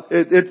my fault.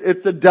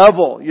 It's the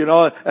devil, and you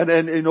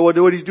know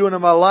what he's doing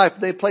in my life.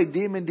 They play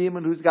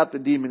demon, who's got the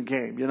demon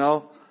game,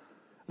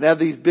 They have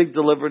these big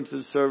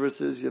deliverances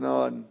services,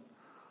 and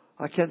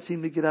I can't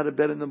seem to get out of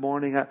bed in the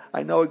morning.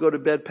 I know I go to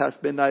bed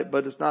past midnight,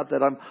 but it's not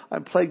that.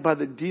 I'm plagued by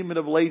the demon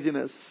of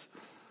laziness.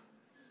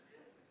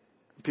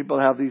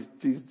 People have these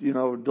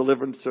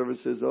deliverance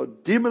services. Oh,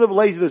 demon of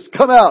laziness,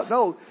 come out.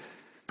 No,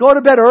 go to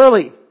bed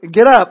early and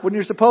get up when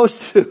you're supposed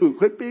to.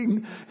 Quit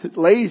being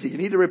lazy. You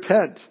need to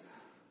repent.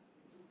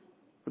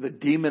 Or the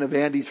demon of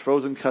Andy's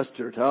frozen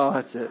custard. Oh,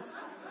 that's it.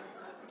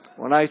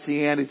 When I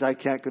see Andy's, I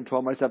can't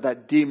control myself.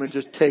 That demon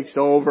just takes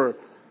over.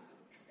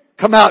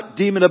 Come out,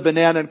 demon of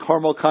banana and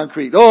caramel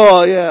concrete.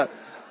 Oh, yeah.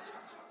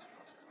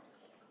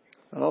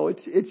 Oh,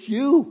 it's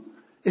you.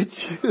 It's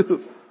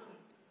you.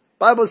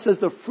 Bible says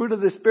the fruit of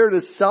the Spirit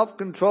is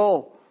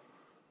self-control.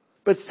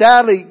 But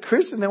sadly,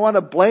 Christians, they want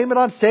to blame it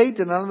on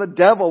Satan and on the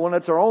devil when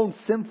it's our own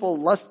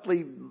sinful,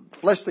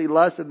 fleshly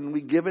lust and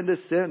we give into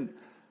sin.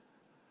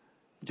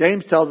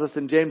 James tells us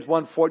in James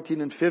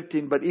 1:14 and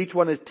 15, but each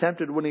one is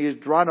tempted when he is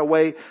drawn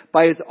away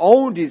by his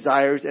own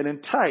desires and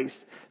enticed.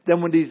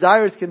 Then when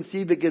desire is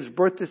conceived, it gives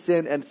birth to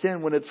sin, and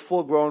sin, when it's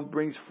full grown,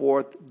 brings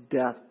forth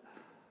death.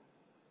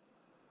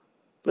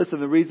 Listen,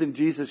 the reason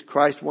Jesus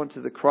Christ went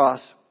to the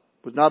cross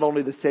was not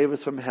only to save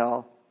us from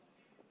hell,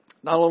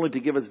 not only to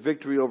give us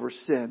victory over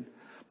sin,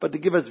 but to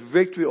give us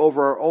victory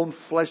over our own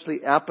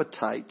fleshly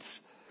appetites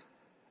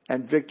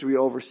and victory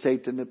over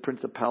Satan and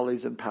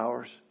principalities and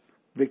powers,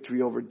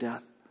 victory over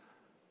death.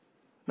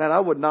 Man, I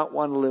would not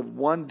want to live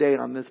one day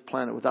on this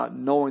planet without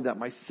knowing that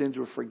my sins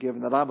were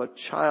forgiven, that I'm a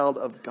child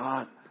of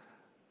God.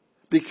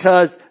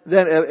 Because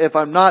then if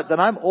I'm not, then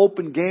I'm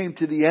open game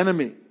to the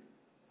enemy.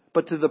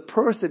 But to the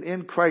person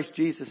in Christ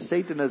Jesus,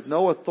 Satan has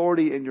no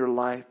authority in your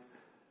life.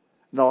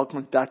 And it all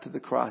comes back to the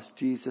cross.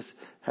 Jesus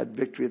had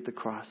victory at the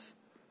cross.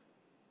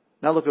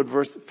 Now look at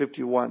verse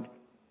 51.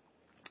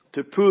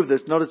 To prove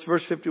this, notice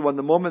verse 51.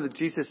 The moment that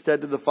Jesus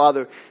said to the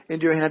Father,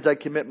 into your hands I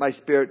commit my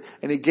spirit.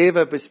 And he gave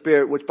up his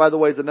spirit, which by the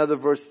way is another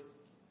verse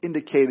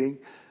indicating,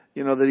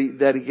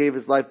 that he gave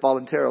his life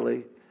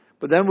voluntarily.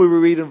 But then we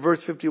read in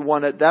verse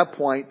 51, at that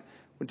point,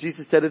 when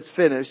Jesus said it's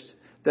finished,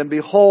 then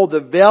behold,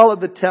 the veil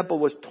of the temple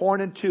was torn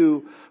in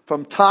two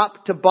from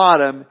top to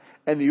bottom,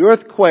 and the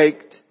earth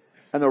quaked,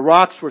 and the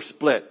rocks were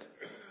split.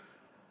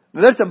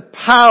 Now there's some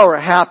power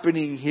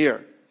happening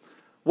here.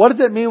 What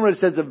does it mean when it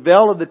says the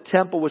veil of the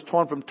temple was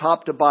torn from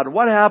top to bottom?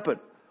 What happened?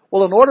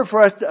 Well, in order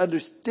for us to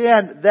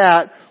understand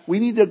that, we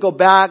need to go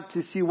back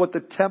to see what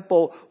the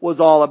temple was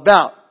all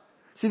about.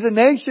 See, the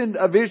nation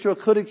of Israel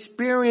could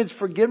experience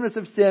forgiveness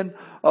of sin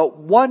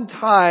one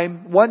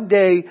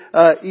day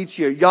each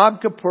year. Yom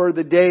Kippur,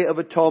 the Day of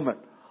Atonement.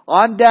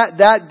 On that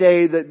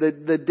day,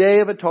 the Day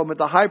of Atonement,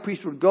 the high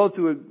priest would go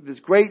through this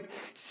great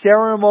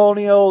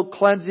ceremonial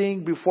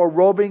cleansing before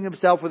robing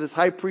himself with his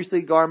high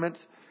priestly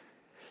garments.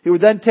 He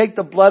would then take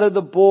the blood of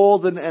the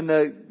bulls and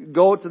the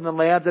goats and the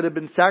lambs that had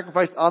been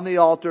sacrificed on the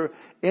altar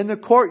in the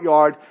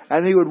courtyard,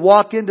 and he would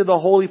walk into the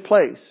holy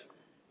place,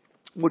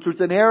 which was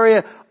an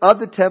area of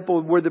the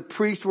temple where the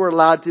priests were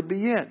allowed to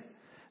be in.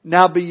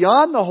 Now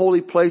beyond the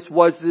holy place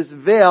was this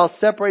veil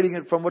separating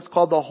it from what's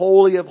called the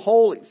Holy of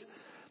Holies.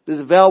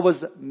 This veil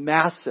was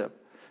massive.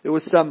 It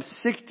was some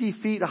 60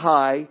 feet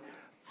high,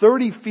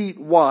 30 feet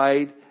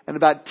wide, and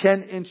about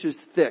 10 inches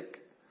thick.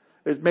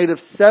 It was made of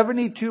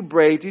 72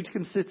 braids, each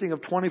consisting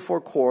of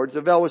 24 cords.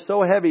 The veil was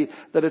so heavy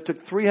that it took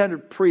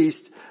 300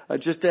 priests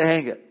just to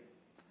hang it.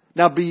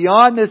 Now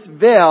beyond this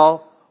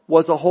veil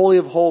was the Holy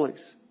of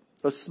Holies.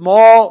 A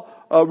small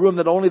room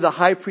that only the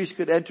high priest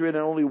could enter in,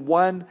 and only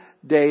one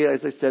day,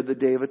 as I said, the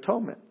Day of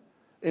Atonement.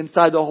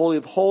 Inside the Holy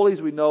of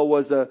Holies, we know,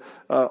 was the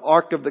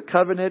Ark of the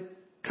Covenant.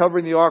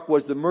 Covering the Ark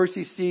was the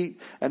mercy seat.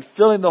 And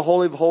filling the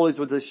Holy of Holies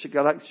was the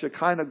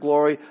Shekinah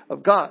glory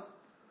of God.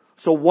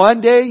 So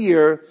one day a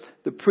year,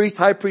 the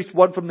high priest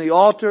went from the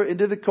altar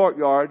into the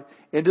courtyard,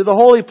 into the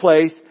holy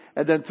place,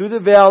 and then through the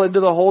veil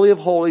into the Holy of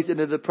Holies,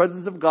 into the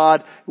presence of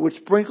God, would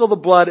sprinkle the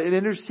blood and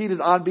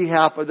interceded on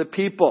behalf of the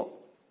people.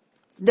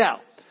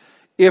 Now,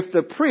 if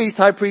the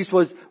high priest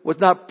was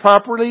not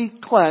properly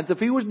cleansed, if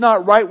he was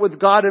not right with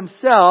God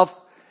himself,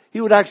 he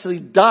would actually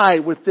die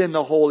within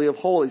the Holy of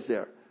Holies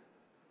there.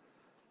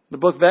 In the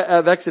book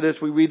of Exodus,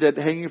 we read that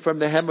hanging from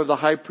the hem of the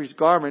high priest's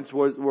garments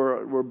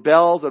were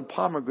bells and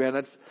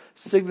pomegranates,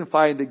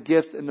 signifying the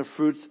gifts and the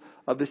fruits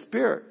of the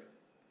Spirit.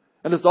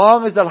 And as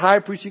long as that high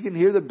priest, you can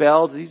hear the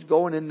bells, he's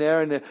going in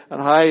there and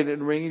high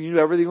and ringing, you knew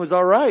everything was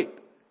all right.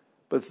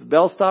 But if the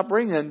bells stopped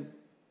ringing,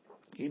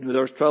 you knew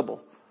there was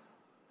trouble.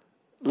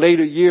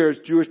 Later years,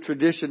 Jewish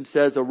tradition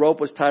says a rope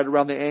was tied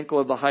around the ankle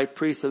of the high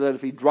priest so that if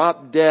he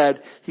dropped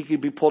dead, he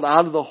could be pulled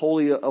out of the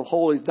Holy of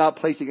Holies, not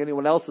placing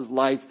anyone else's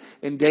life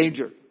in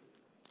danger.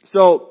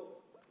 So,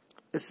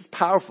 this is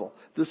powerful.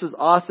 This is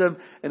awesome.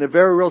 In a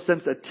very real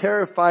sense, a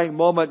terrifying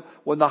moment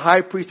when the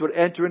high priest would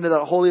enter into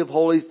that Holy of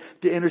Holies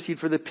to intercede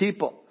for the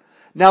people.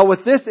 Now,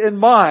 with this in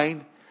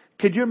mind,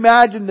 could you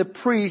imagine the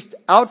priest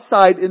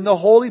outside in the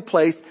holy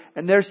place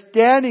and they're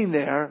standing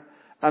there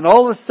and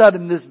all of a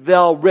sudden this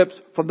veil rips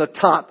from the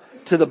top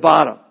to the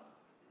bottom?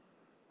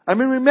 I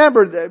mean,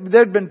 remember,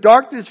 there had been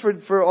darkness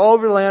for all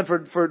over the land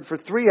for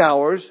 3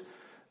 hours.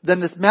 Then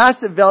this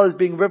massive veil is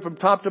being ripped from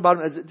top to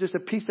bottom as just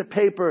a piece of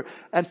paper.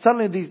 And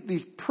suddenly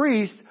these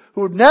priests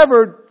who had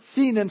never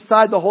seen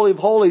inside the Holy of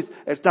Holies,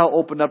 it's now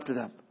opened up to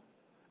them.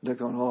 They're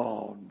going,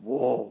 oh,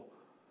 whoa.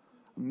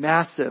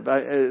 Massive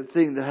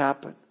thing that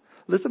happened.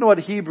 Listen to what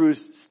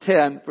Hebrews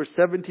 10, verse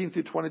 17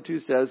 through 22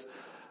 says.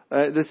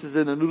 This is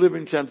in the New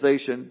Living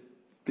Translation.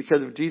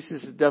 Because of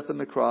Jesus' death on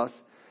the cross.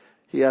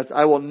 He adds,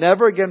 I will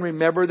never again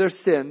remember their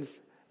sins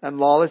and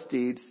lawless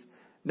deeds.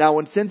 Now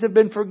when sins have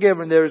been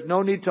forgiven, there is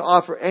no need to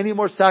offer any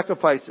more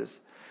sacrifices.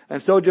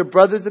 And so, dear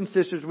brothers and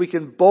sisters, we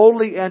can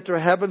boldly enter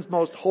heaven's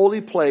most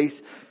holy place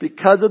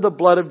because of the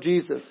blood of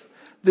Jesus.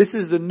 This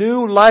is the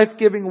new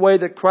life-giving way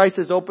that Christ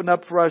has opened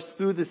up for us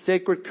through the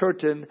sacred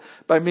curtain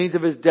by means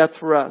of His death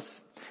for us.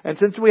 And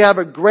since we have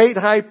a great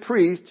high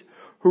priest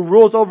who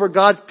rules over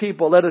God's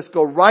people, let us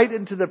go right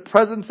into the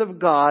presence of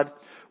God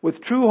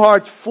with true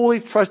hearts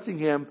fully trusting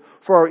Him.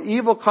 For our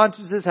evil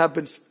consciences have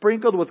been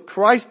sprinkled with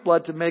Christ's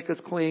blood to make us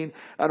clean,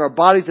 and our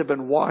bodies have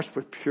been washed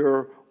with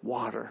pure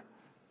water.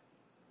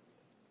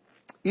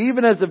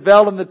 Even as the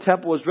veil in the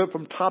temple was ripped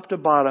from top to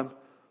bottom,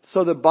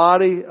 so the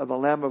body of the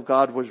Lamb of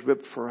God was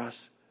ripped for us.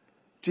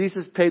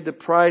 Jesus paid the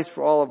price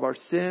for all of our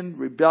sin,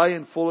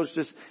 rebellion,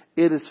 foolishness.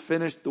 It is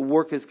finished. The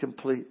work is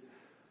complete.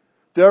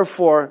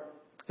 Therefore,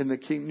 in the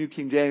New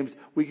King James,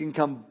 we can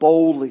come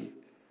boldly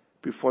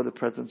before the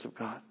presence of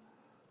God.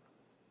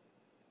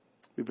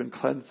 We've been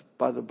cleansed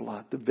by the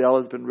blood. The veil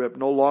has been ripped.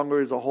 No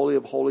longer is the Holy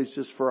of Holies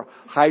just for a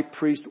high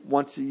priest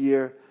once a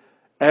year.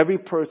 Every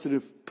person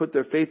who put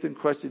their faith and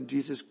trust in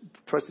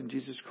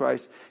Jesus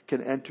Christ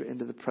can enter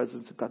into the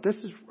presence of God. This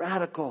is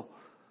radical.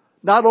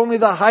 Not only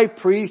the high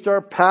priest or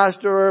a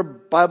pastor or a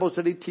Bible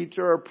study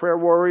teacher or a prayer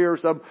warrior or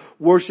some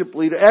worship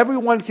leader.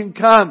 Everyone can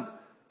come.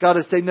 God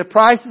is saying the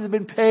price has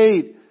been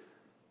paid.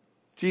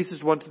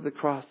 Jesus went to the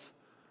cross.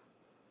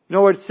 You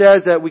know where it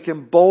says that we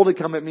can boldly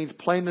come, it means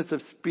plainness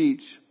of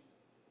speech.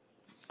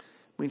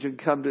 It means you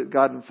can come to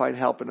God and find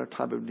help in our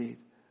time of need.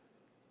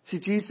 See,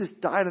 Jesus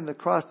died on the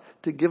cross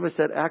to give us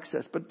that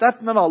access. But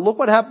that's not all. Look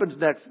what happens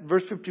next.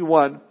 Verse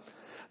 51.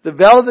 The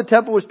veil of the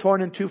temple was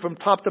torn in two from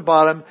top to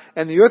bottom,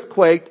 and the earth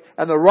quaked,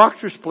 and the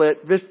rocks were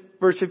split.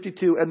 Verse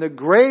 52. And the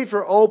graves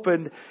were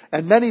opened,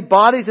 and many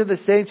bodies of the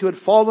saints who had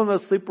fallen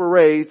asleep were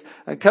raised.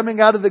 And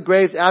coming out of the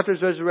graves after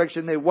His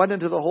resurrection, they went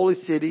into the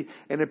holy city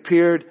and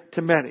appeared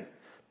to many.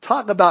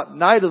 Talk about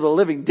night of the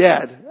living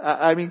dead.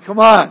 I mean, come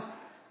on.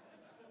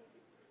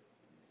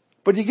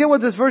 But you get what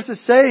this verse is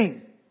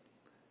saying.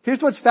 Here's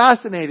what's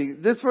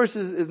fascinating. This verse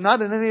is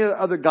not in any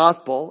other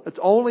gospel. It's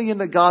only in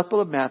the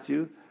Gospel of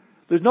Matthew.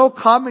 There's no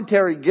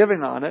commentary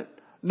given on it.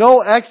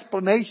 No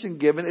explanation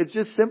given. It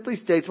just simply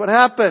states what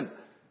happened.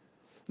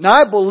 Now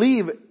I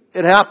believe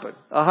it happened.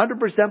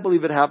 100%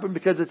 believe it happened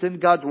because it's in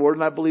God's Word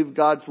and I believe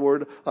God's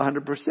Word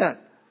 100%.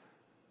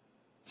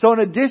 So in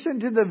addition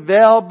to the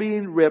veil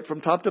being ripped from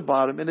top to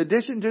bottom, in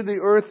addition to the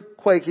earth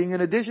quaking,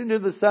 in addition to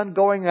the sun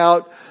going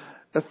out,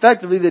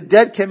 effectively the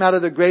dead came out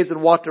of their graves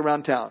and walked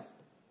around town.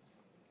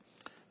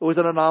 It was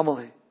an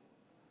anomaly.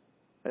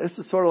 This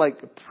is sort of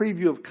like a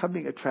preview of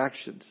coming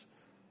attractions.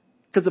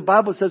 Because the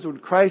Bible says when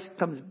Christ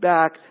comes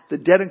back, the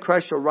dead in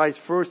Christ shall rise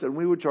first, and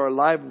we which are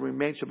alive and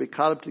remain shall be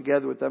caught up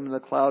together with them in the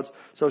clouds,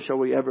 so shall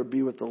we ever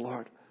be with the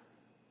Lord.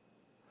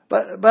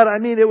 But I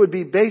mean, it would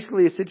be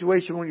basically a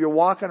situation when you're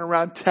walking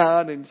around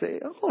town and say,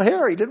 oh,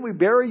 Harry, didn't we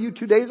bury you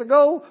 2 days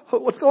ago?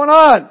 What's going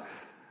on?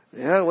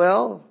 Yeah,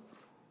 well,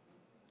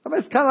 I mean,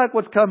 it's kind of like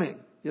what's coming.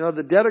 You know,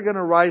 the dead are going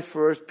to rise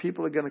first.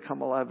 People are going to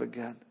come alive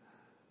again.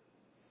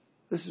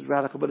 This is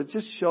radical, but it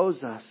just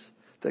shows us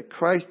that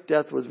Christ's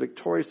death was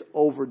victorious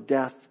over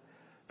death,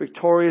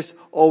 victorious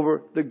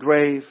over the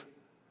grave.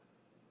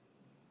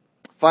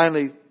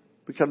 Finally,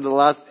 we come to the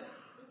last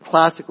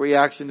classic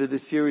reaction to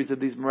this series of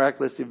these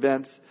miraculous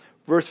events.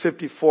 Verse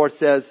 54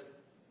 says,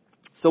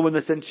 "So when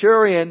the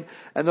centurion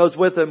and those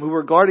with him who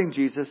were guarding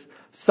Jesus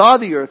saw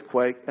the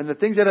earthquake and the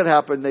things that had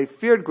happened, they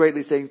feared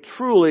greatly, saying,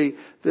 'Truly,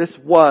 this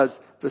was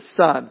the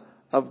Son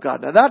of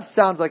God.'" Now that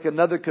sounds like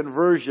another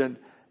conversion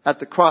at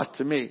the cross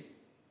to me.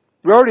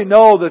 We already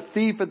know the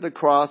thief at the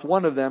cross,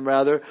 one of them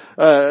rather,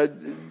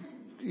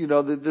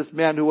 this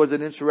man who was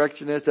an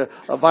insurrectionist,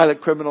 a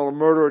violent criminal, a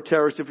murderer,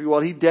 terrorist, if you will.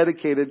 He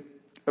dedicated,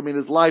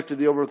 his life to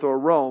the overthrow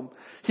of Rome.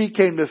 He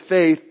came to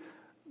faith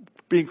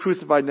being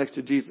crucified next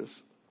to Jesus.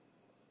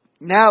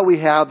 Now we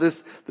have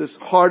this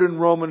hardened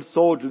Roman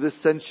soldier, this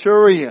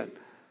centurion,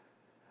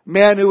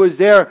 man who was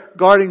there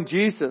guarding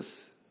Jesus.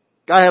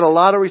 Guy had a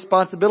lot of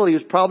responsibility. He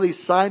was probably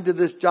assigned to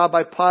this job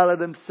by Pilate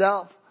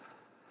himself.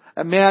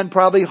 A man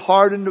probably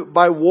hardened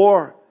by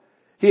war.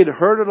 He had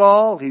heard it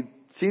all, he'd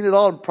seen it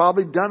all, and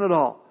probably done it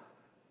all.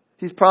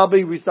 He's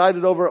probably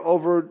recited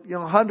over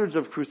hundreds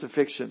of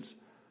crucifixions.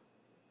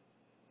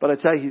 But I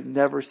tell you, he's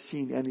never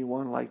seen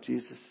anyone like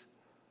Jesus.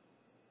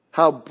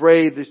 How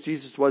brave this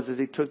Jesus was as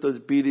he took those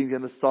beatings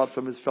and assaults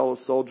from his fellow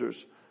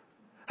soldiers.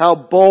 How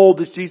bold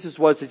this Jesus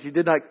was as he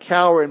did not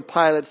cower in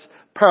Pilate's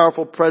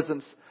powerful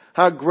presence.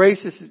 How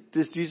gracious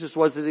this Jesus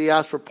was as he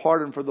asked for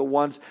pardon for the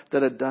ones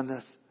that had done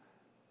this.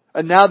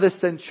 And now this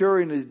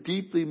centurion is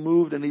deeply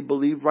moved and he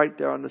believed right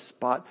there on the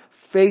spot.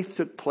 Faith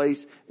took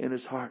place in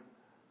his heart.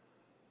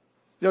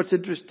 It's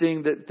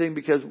interesting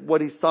because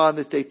what he saw on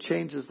this day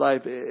changed his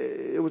life.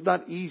 It was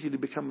not easy to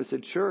become a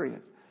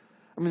centurion.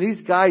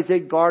 These guys, they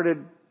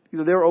guarded,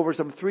 they were over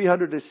some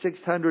 300 to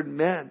 600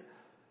 men.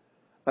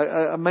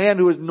 A man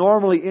who was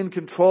normally in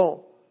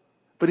control.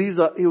 But he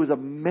was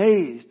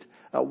amazed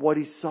at what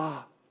he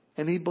saw.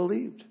 And he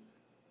believed.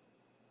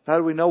 How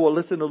do we know? Well,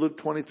 listen to Luke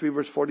 23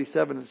 verse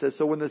 47. It says,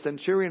 "So when the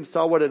centurion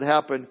saw what had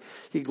happened,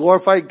 he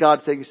glorified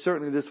God, saying,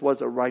 'Certainly this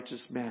was a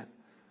righteous man.'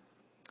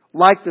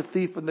 Like the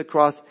thief on the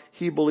cross,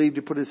 he believed,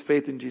 to put his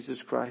faith in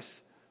Jesus Christ.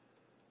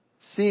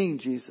 Seeing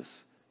Jesus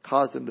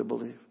caused him to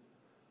believe."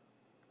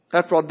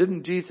 After all,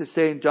 didn't Jesus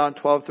say in John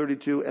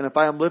 12:32, "And if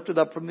I am lifted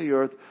up from the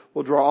earth,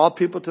 will draw all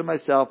people to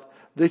myself."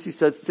 This he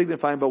said,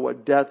 signifying by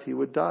what death he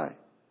would die.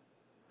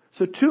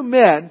 So two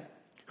men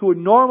who would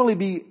normally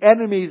be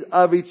enemies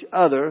of each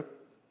other,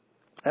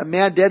 a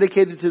man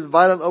dedicated to the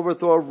violent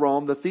overthrow of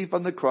Rome, the thief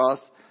on the cross,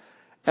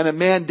 and a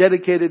man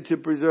dedicated to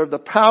preserve the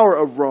power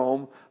of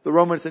Rome, the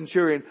Roman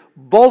centurion,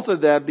 both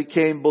of them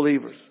became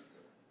believers.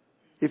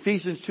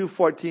 Ephesians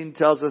 2:14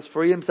 tells us,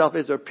 "For he himself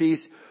is our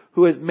peace,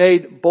 who has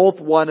made both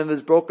one and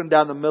has broken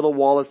down the middle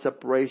wall of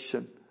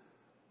separation."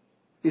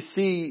 You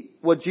see,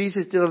 what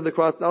Jesus did on the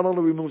cross not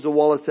only removes the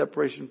wall of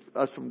separation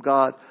us from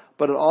God,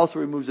 but it also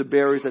removes the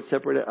barriers that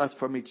separate us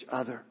from each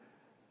other.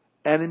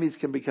 Enemies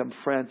can become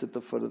friends at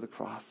the foot of the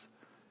cross.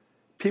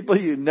 People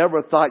you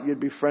never thought you'd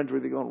be friends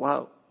with, you're going,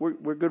 "Wow,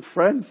 we're good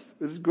friends.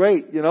 This is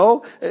great,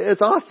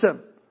 It's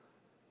awesome."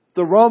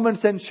 The Roman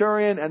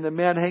centurion and the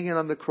man hanging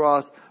on the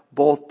cross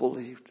both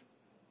believed.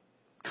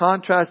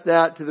 Contrast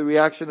that to the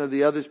reaction of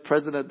the others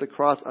present at the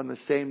cross on the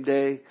same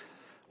day.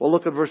 We'll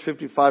look at verse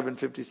 55 and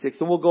 56,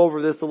 and we'll go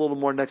over this a little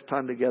more next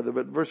time together.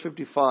 But verse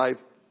 55,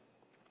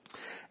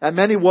 "And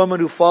many women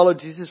who followed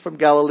Jesus from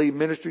Galilee,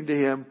 ministering to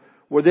him,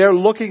 were there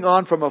looking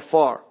on from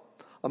afar,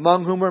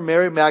 among whom were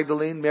Mary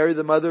Magdalene, Mary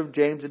the mother of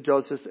James and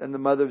Joseph, and the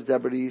mother of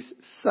Zebedee's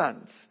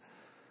sons."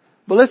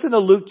 But listen to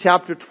Luke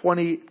chapter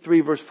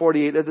 23 verse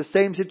 48. At the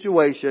same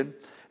situation,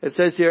 it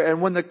says here,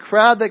 "And when the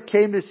crowd that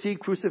came to see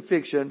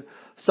crucifixion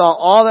saw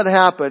all that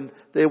happened,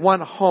 they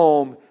went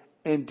home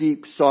in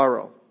deep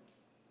sorrow."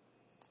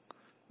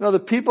 The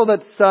people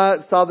that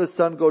saw the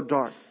sun go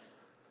dark,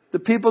 the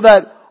people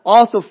that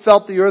also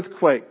felt the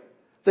earthquake,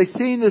 they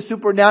seen the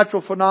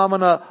supernatural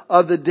phenomena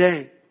of the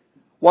day.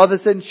 While the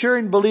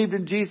centurion believed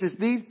in Jesus,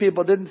 these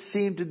people didn't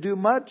seem to do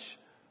much.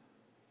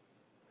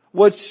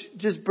 Which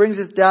just brings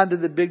us down to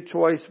the big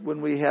choice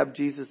when we have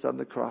Jesus on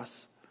the cross.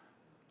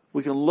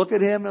 We can look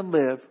at him and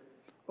live,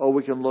 or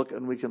we can look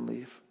and we can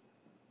leave.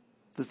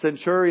 The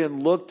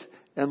centurion looked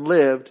and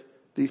lived.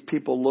 These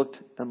people looked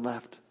and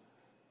left.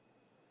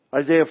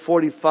 Isaiah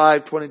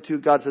 45:22,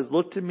 God says,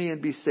 "Look to me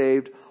and be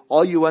saved,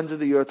 all you ends of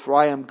the earth, for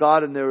I am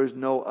God and there is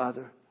no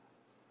other."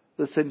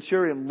 The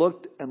centurion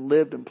looked and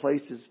lived and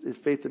placed his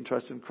faith and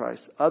trust in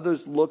Christ.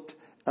 Others looked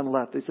and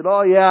left. They said,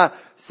 "Oh yeah,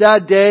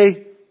 sad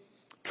day.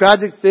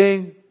 Tragic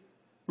thing.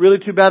 Really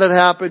too bad it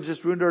happened.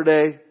 Just ruined our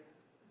day."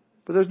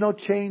 But there's no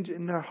change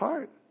in their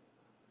heart.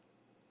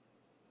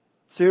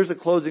 So here's a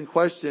closing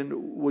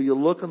question. Will you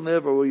look and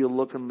live, or will you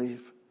look and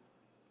leave?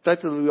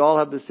 Effectively, we all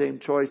have the same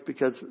choice,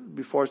 because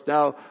before us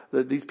now,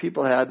 these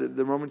people had,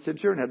 the Roman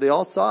centurion had. They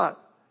all saw it.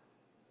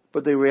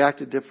 But they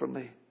reacted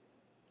differently.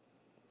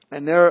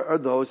 And there are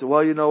those who,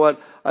 "Well, you know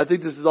what? I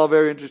think this is all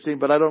very interesting,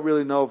 but I don't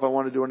really know if I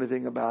want to do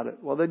anything about it."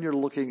 Well, then you're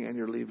looking and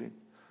you're leaving.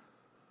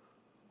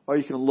 Or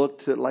you can look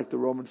to like the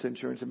Roman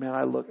centurion and say, "Man,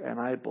 I look and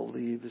I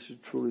believe this is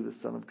truly the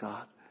Son of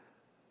God."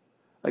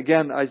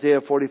 Again,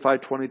 Isaiah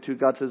 45:22,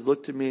 God says,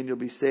 "Look to me and you'll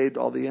be saved,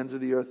 all the ends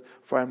of the earth,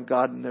 for I am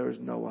God and there is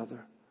no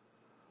other."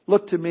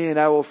 Look to me and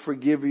I will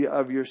forgive you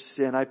of your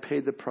sin. I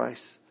paid the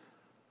price.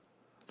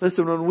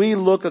 Listen, when we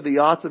look at the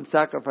awesome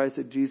sacrifice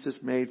that Jesus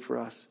made for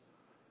us,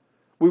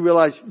 we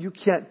realize you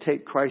can't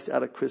take Christ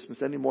out of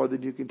Christmas any more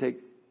than you can take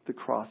the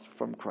cross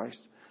from Christ.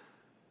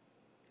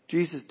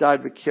 Jesus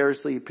died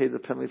vicariously. He paid the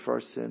penalty for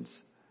our sins.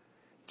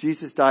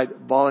 Jesus died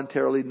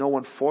voluntarily. No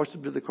one forced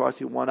him to the cross.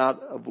 He went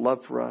out of love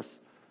for us.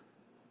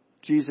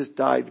 Jesus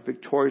died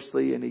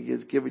victoriously, and He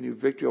has given you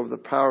victory over the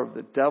power of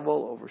the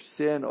devil, over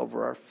sin,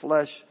 over our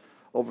flesh,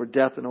 over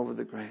death, and over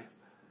the grave.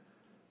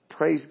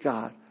 Praise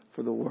God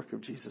for the work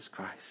of Jesus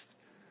Christ.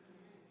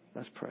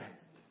 Let's pray.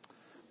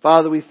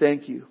 Father, we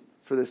thank you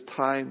for this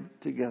time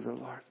together,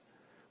 Lord.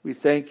 We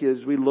thank you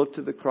as we look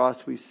to the cross,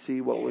 we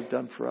see what was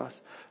done for us.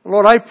 And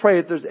Lord, I pray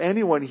if there's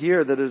anyone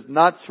here that has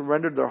not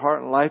surrendered their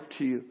heart and life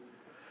to you,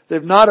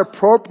 they've not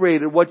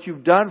appropriated what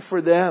you've done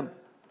for them,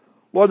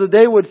 Lord, that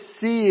they would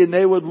see and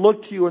they would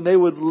look to you and they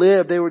would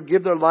live. They would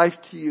give their life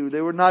to you.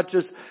 They would not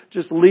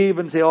just leave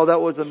and say, oh,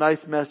 that was a nice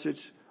message.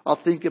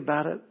 I'll think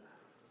about it.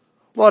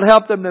 Lord,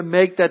 help them to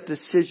make that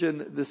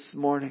decision this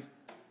morning.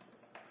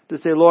 To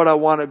say, Lord, I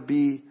want to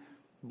be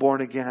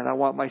born again. I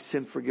want my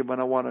sin forgiven.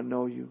 I want to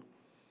know you.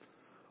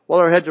 While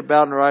our heads are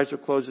bowed and our eyes are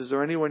closed, is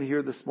there anyone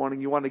here this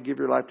morning, you want to give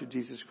your life to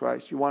Jesus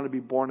Christ? You want to be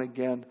born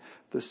again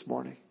this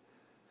morning?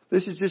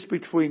 This is just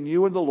between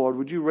you and the Lord.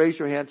 Would you raise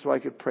your hand so I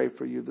could pray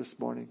for you this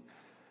morning?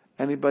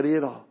 Anybody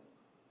at all?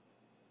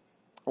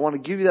 I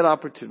want to give you that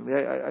opportunity.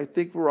 I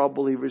think we're all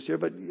believers here,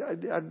 but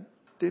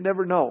they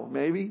never know.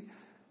 Maybe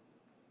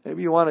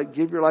you want to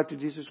give your life to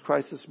Jesus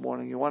Christ this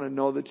morning. You want to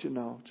know that you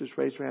know. Just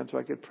raise your hand so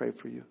I could pray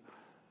for you.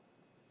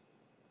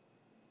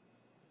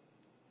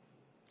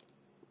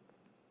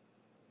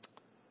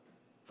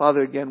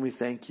 Father, again, we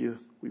thank you.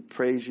 We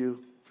praise you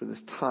for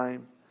this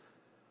time.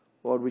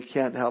 Lord, we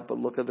can't help but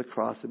look at the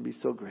cross and be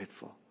so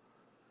grateful.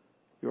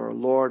 You're our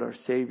Lord, our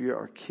Savior,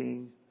 our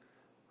King,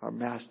 our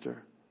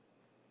Master.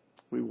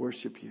 We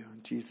worship you.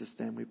 In Jesus'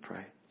 name we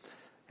pray.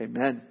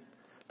 Amen.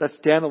 Let's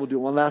stand and we'll do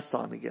one last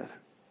song together.